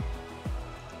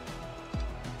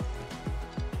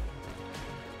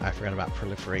 I forgot about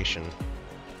proliferation.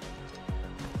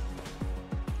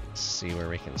 Let's see where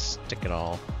we can stick it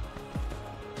all.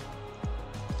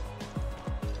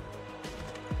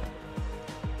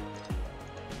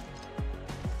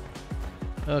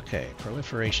 Okay,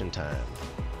 proliferation time.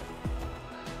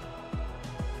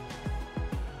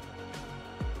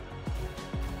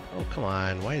 Oh, come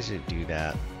on, why does it do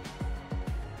that?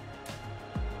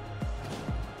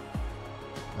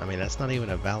 I mean, that's not even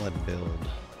a valid build.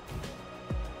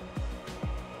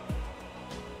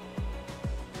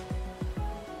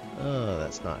 Oh,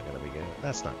 that's not gonna be good.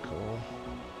 That's not cool.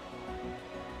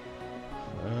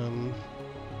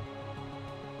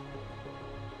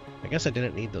 I guess I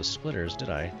didn't need those splitters, did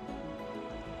I?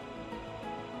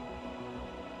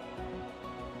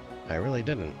 I really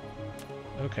didn't.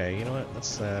 Okay, you know what?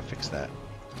 Let's fix that.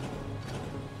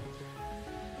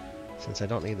 Since I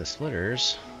don't need the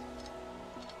splitters.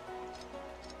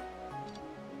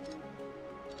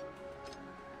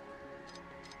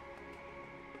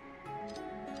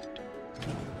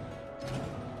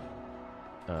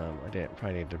 I didn't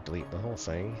probably need to delete the whole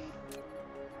thing.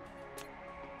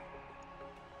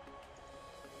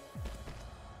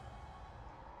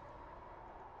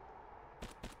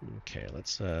 Okay,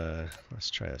 let's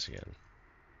try this again.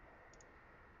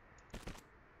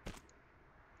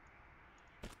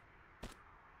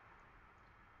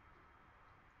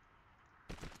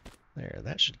 There,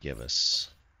 that should give us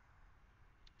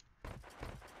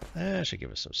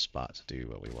some spot to do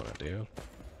what we want to do.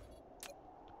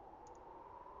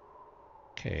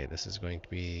 Okay, this is going to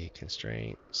be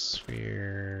constraint,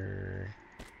 sphere,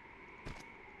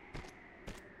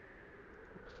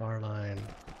 far line,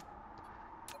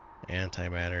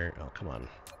 antimatter. Oh, come on.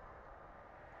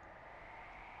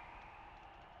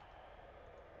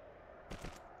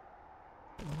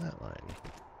 On that line.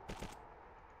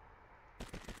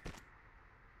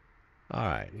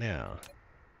 Alright, now,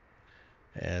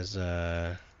 as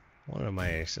one of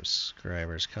my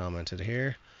subscribers commented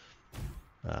here,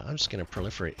 I'm just going to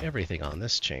proliferate everything on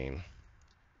this chain.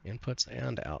 Inputs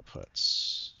and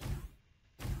outputs.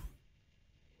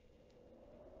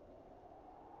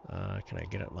 Can I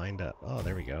get it lined up? Oh,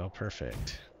 there we go.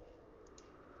 Perfect.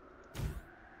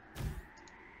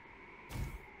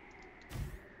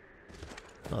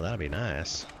 Oh, that'll be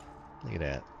nice. Look at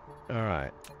that.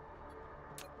 Alright.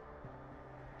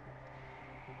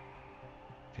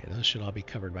 Okay, those should all be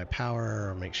covered by power.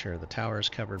 I'll make sure the tower is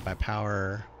covered by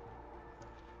power.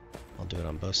 I'll do it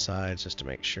on both sides just to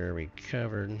make sure we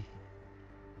covered.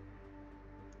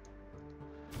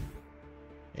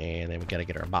 And then we gotta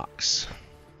get our box.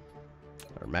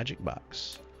 Our magic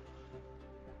box.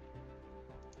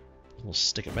 We'll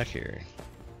stick it back here.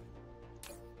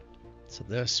 So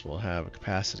this will have a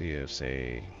capacity of,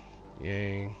 say,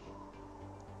 yay.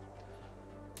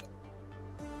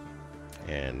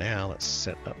 And now let's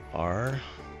set up our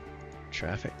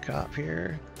traffic cop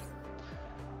here.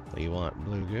 We want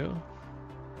blue goo.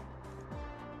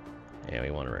 And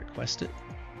we want to request it.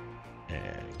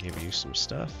 And give you some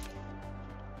stuff.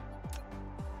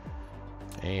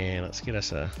 And let's get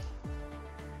us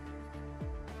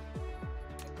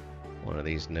one of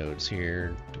these nodes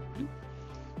here.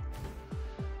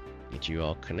 Get you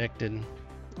all connected. And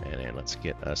then let's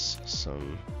get us a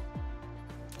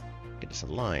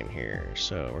line here.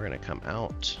 So we're gonna come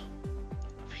out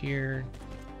of here.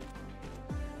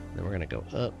 Then we're gonna go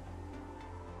up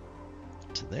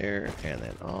to there and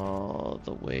then all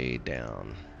the way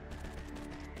down.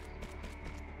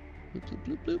 Bloop, bloop,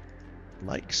 bloop, bloop.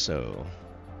 Like so.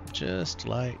 Just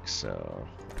like so.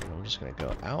 And we're just gonna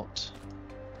go out.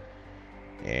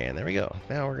 And there we go.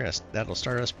 Now that'll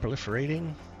start us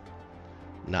proliferating.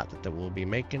 Not that we'll be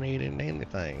making it in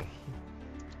anything.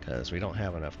 because we don't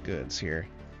have enough goods here.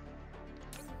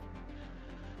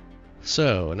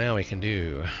 So now we can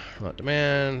do remote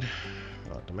demand,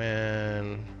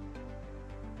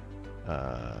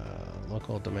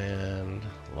 local demand,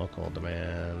 local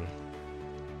demand.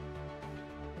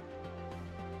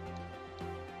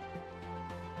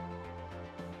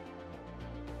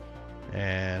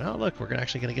 And oh look, we're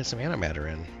actually going to get some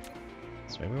antimatter in.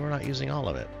 So maybe we're not using all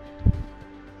of it.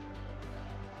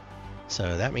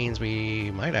 So that means we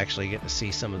might actually get to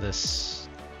see some of this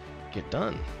get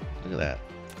done. Look at that.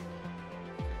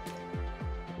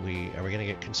 Are we going to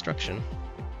get construction?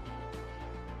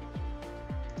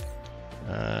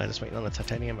 Just waiting on the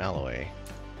titanium alloy.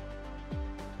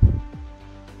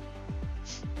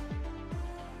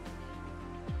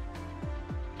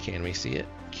 Can we see it?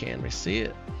 Can we see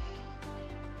it?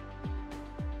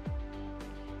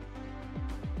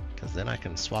 Because then I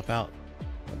can swap out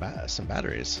some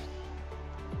batteries.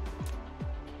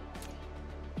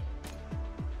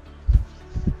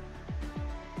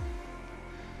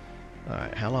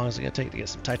 Alright, how long is it going to take to get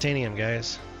some titanium,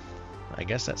 guys? I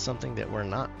guess that's something that we're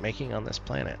not making on this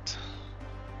planet.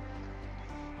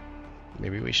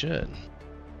 Maybe we should.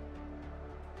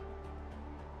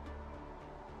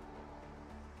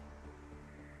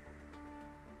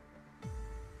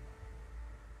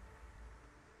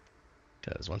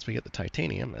 Because once we get the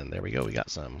titanium, and there we go, we got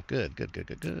some. Good, good, good,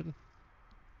 good, good.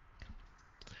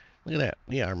 Look at that.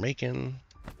 We are making...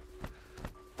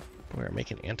 We're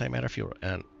making antimatter fuel.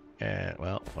 And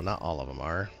well, not all of them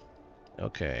are.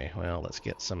 Okay, well, let's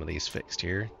get some of these fixed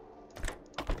here.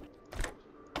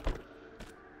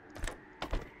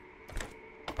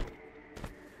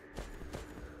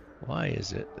 Why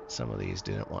is it that some of these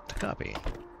didn't want to copy?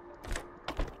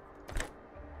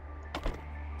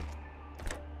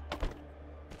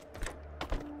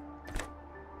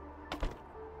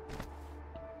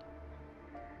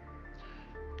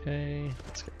 Okay,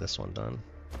 let's get this one done.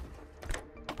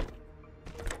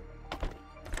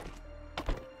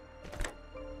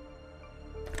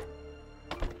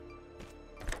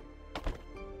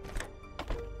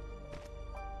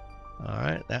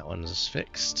 Alright, that one's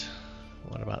fixed.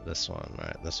 What about this one?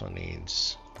 Alright, this one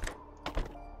needs...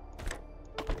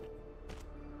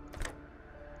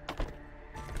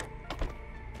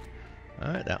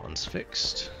 Alright, that one's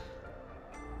fixed.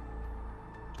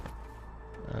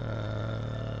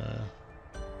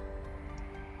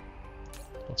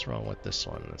 What's wrong with this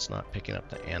one? It's not picking up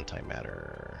the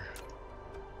antimatter.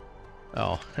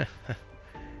 Oh,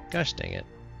 gosh dang it.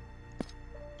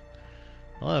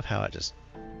 I love how it just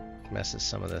messes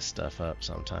some of this stuff up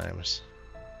sometimes.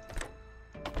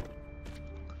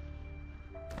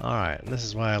 Alright, this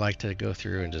is why I like to go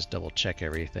through and just double check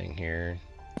everything here.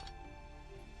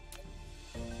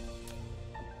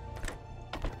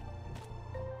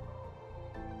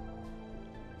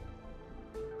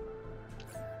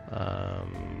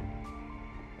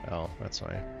 Oh, that's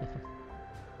fine.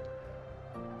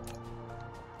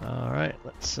 Alright,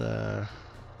 let's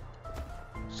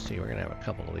see, we're gonna have a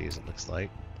couple of these, it looks like.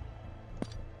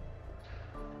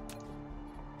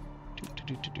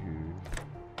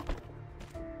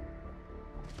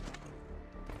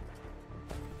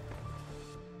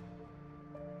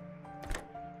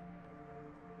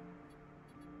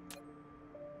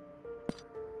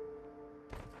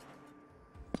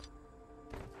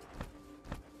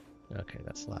 Okay,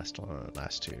 that's the last one,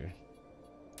 last two.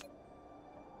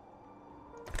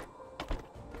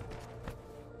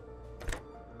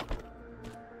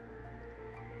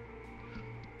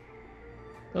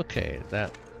 Okay, is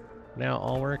that now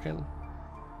all working?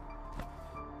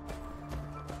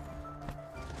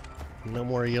 No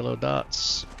more yellow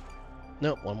dots.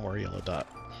 Nope, one more yellow dot.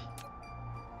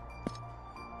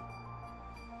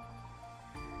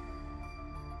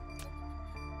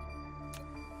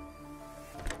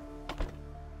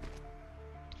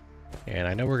 And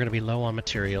I know we're going to be low on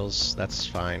materials. That's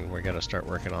fine. We're going to start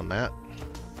working on that.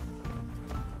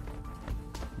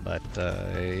 But,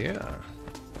 yeah.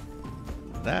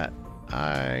 That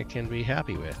I can be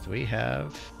happy with. We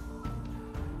have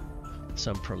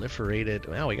some proliferated...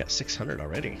 Wow, we got 600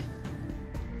 already.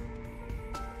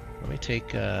 Let me take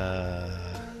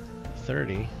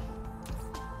 30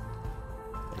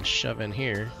 and shove in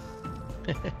here.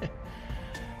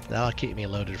 That'll keep me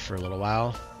loaded for a little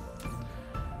while.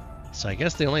 So I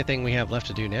guess the only thing we have left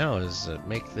to do now is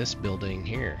make this building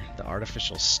here, the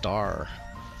artificial star.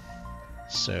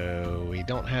 So we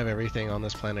don't have everything on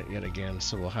this planet yet again,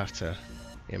 so we'll have to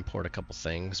import a couple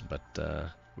things, but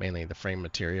mainly the frame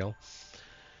material.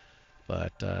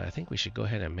 But I think we should go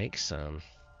ahead and make some,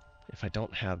 if I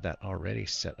don't have that already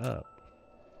set up.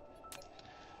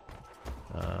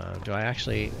 Do I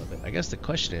actually, I guess the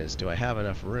question is, do I have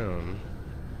enough room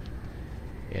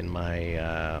in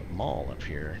my mall up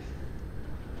here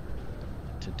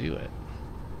to do it?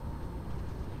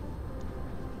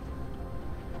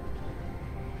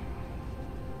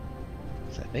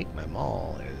 I think my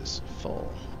mall is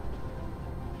full.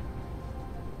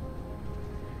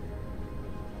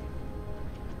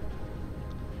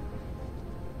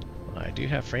 Well, I do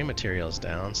have frame materials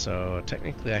down, so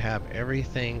technically I have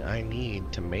everything I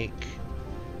need to make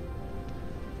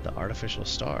the artificial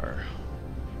star.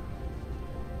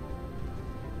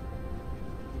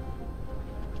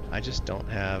 I just don't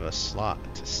have a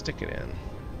slot to stick it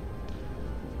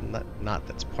in. Not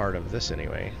that's part of this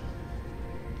anyway.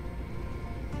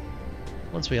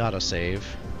 Once we autosave,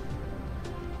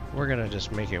 we're gonna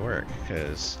just make it work,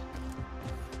 because,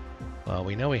 well,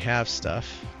 we know we have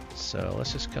stuff, so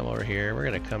let's just come over here. We're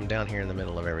gonna come down here in the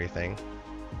middle of everything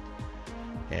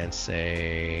and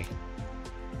say,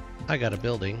 I got a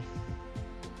building.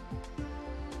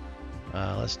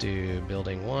 Let's do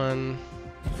building 1.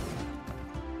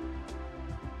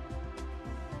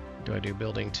 Do I do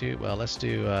building 2? Well, let's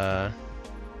do,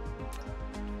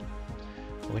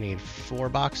 we need 4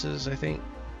 boxes, I think.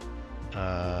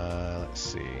 Let's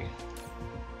see.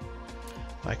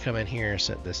 If I come in here,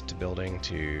 set this to building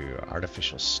to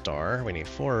artificial star, we need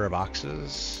 4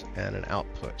 boxes and an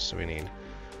output. So we need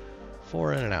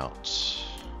 4 in and out. So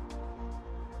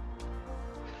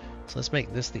let's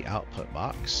make this the output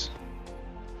box.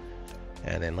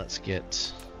 And then let's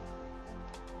get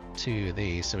 2 of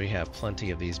these, so we have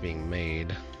plenty of these being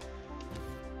made.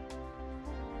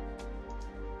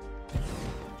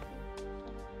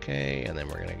 Okay, and then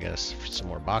we're gonna get us some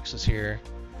more boxes here.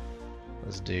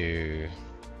 Let's do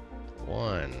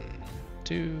 1,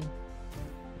 2,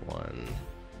 1,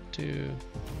 2,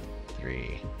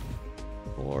 3,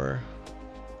 4.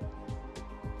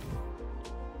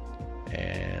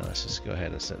 And let's just go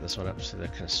ahead and set this one up to the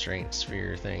constraint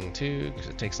sphere thing too, because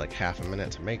it takes like half a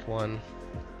minute to make one.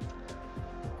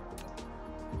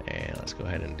 And let's go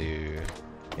ahead and do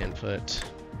input,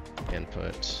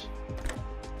 input,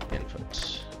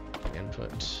 input,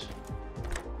 input,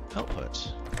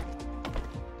 output.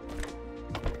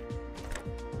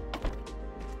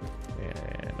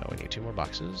 And now we need 2 more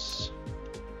boxes.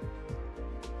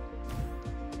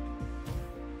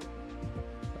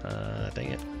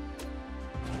 Dang it.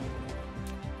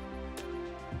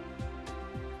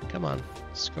 Come on,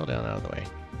 scroll down out of the way.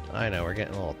 I know, we're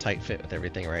getting a little tight fit with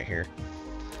everything right here.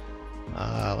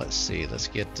 Let's see, let's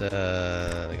get, go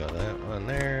that one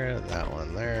there, that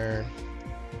one there.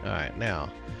 Alright, now,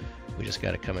 we just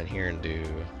gotta come in here and do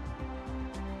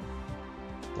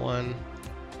 1,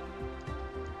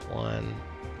 1,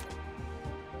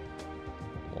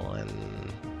 1,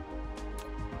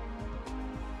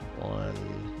 1,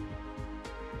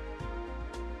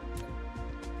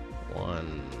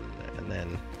 1, and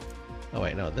then, oh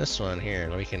wait, no, this one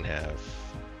here, we can have,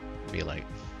 be like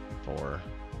 4,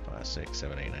 5, 6,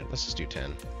 7, 8, 9, let's just do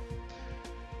 10.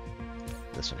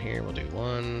 This one here, we'll do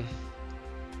 1.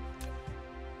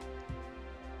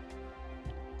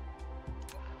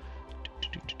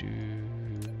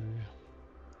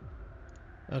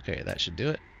 Okay, that should do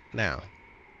it. Now,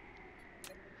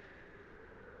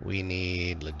 we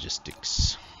need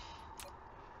logistics.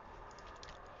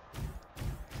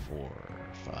 4,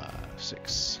 5,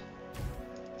 6,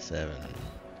 7,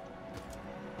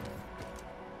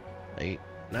 8,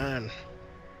 9.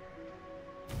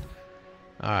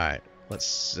 Alright, let's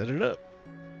set it up.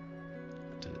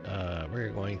 We're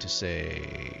going to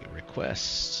say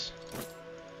request.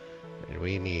 And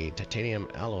we need titanium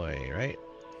alloy, right?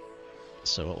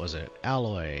 So what was it?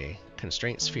 Alloy,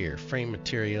 constraint sphere, frame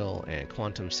material, and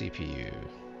quantum CPU.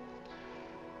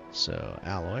 So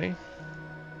alloy.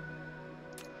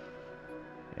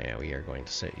 And we are going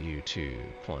to set you to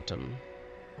quantum.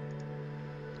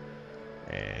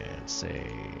 And say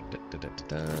da, da, da, da,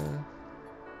 da.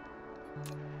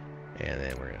 And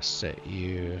then we're going to set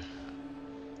you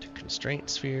to constraint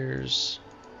spheres,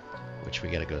 which we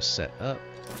got to go set up.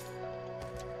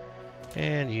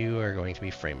 And you are going to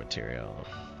be frame material.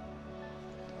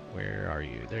 Where are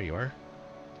you? There you are.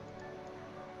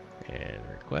 And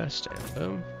request, and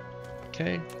boom.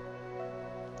 Okay.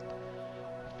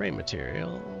 Frame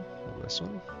material on this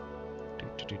one.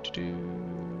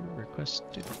 Request.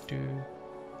 And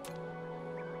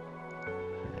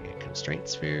then constraint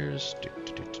spheres.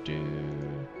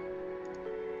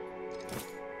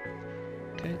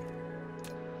 Okay.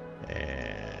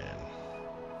 And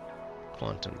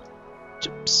quantum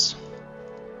chips.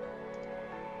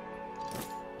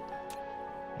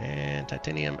 And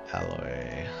titanium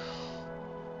alloy.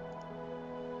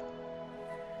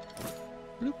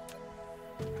 Bloop.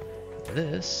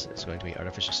 This is going to be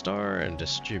artificial star and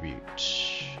distribute.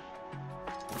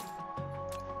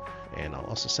 And I'll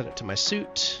also set it to my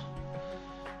suit,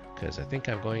 because I think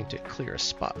I'm going to clear a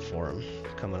spot for him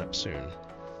coming up soon.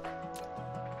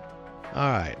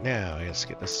 Alright, now let's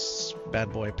get this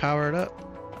bad boy powered up.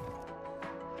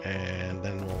 And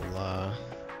then we'll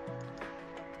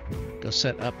go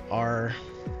set up our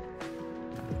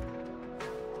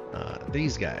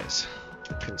these guys.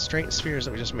 The constraint spheres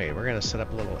that we just made. We're going to set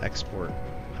up a little export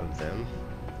of them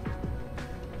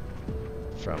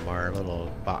from our little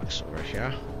box over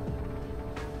here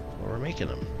where we're making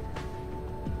them.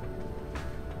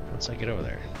 Once I get over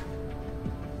there.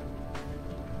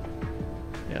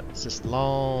 Yep, it's this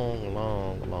long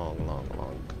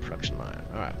production line.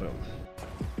 Alright, boom.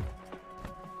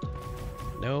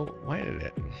 No, why did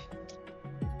it?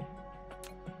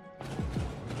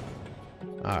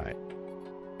 Alright.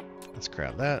 Let's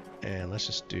grab that and let's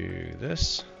just do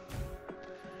this.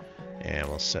 And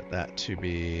we'll set that to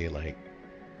be like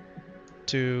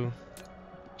 2.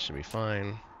 Should be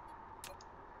fine.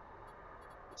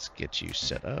 Let's get you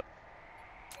set up.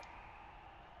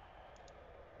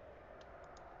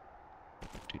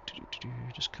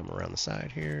 Just come around the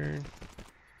side here.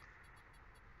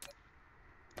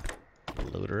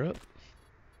 Load her up.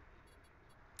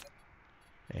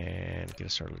 And get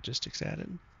us our logistics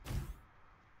added.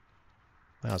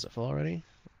 Wow, is it full already?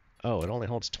 Oh, it only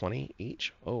holds 20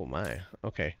 each? Oh my,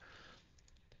 okay.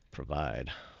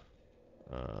 Provide.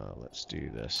 Let's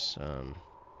do this.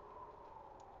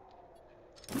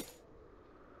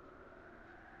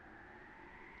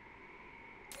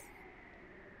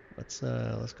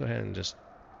 Let's go ahead and just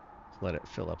let it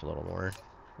fill up a little more.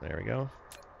 There we go.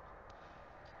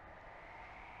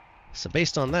 So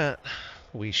based on that,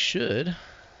 we should,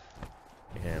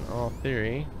 in all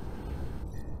theory,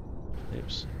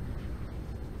 oops,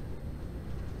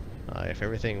 if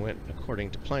everything went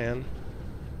according to plan,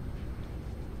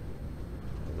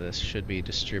 this should be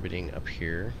distributing up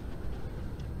here.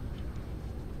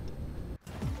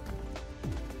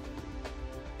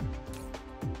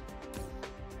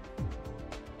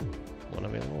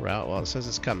 Unavailable route. Well, it says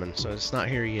it's coming, so it's not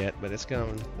here yet, but it's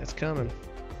coming. It's coming.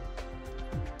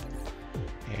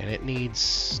 And it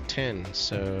needs 10,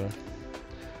 so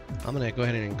I'm gonna go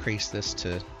ahead and increase this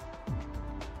to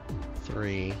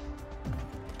 3.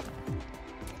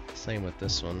 Same with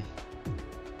this one.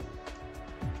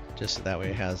 Just so that way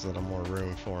it has a little more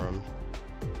room for them.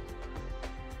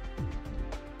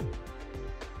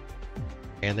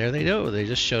 And there they go. They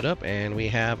just showed up, and we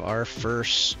have our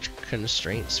first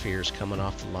constraint spheres coming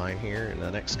off the line here in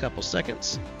the next couple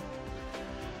seconds.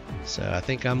 So I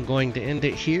think I'm going to end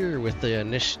it here with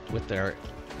their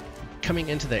coming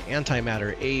into the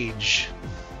antimatter age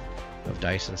of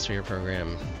Dyson Sphere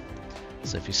Program.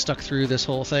 So if you stuck through this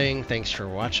whole thing, thanks for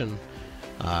watching.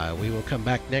 We will come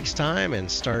back next time and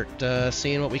start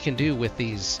seeing what we can do with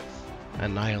these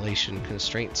annihilation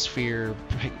constraint sphere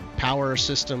power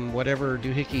system, whatever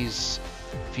doohickeys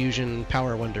fusion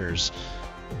power wonders.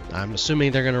 I'm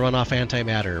assuming they're going to run off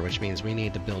antimatter, which means we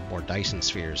need to build more Dyson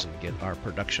spheres and get our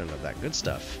production of that good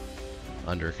stuff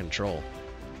under control.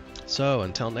 So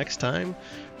until next time,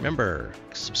 remember,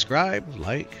 subscribe,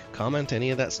 like, comment, any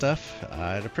of that stuff.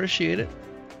 I'd appreciate it.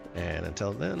 And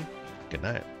until then, good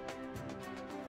night.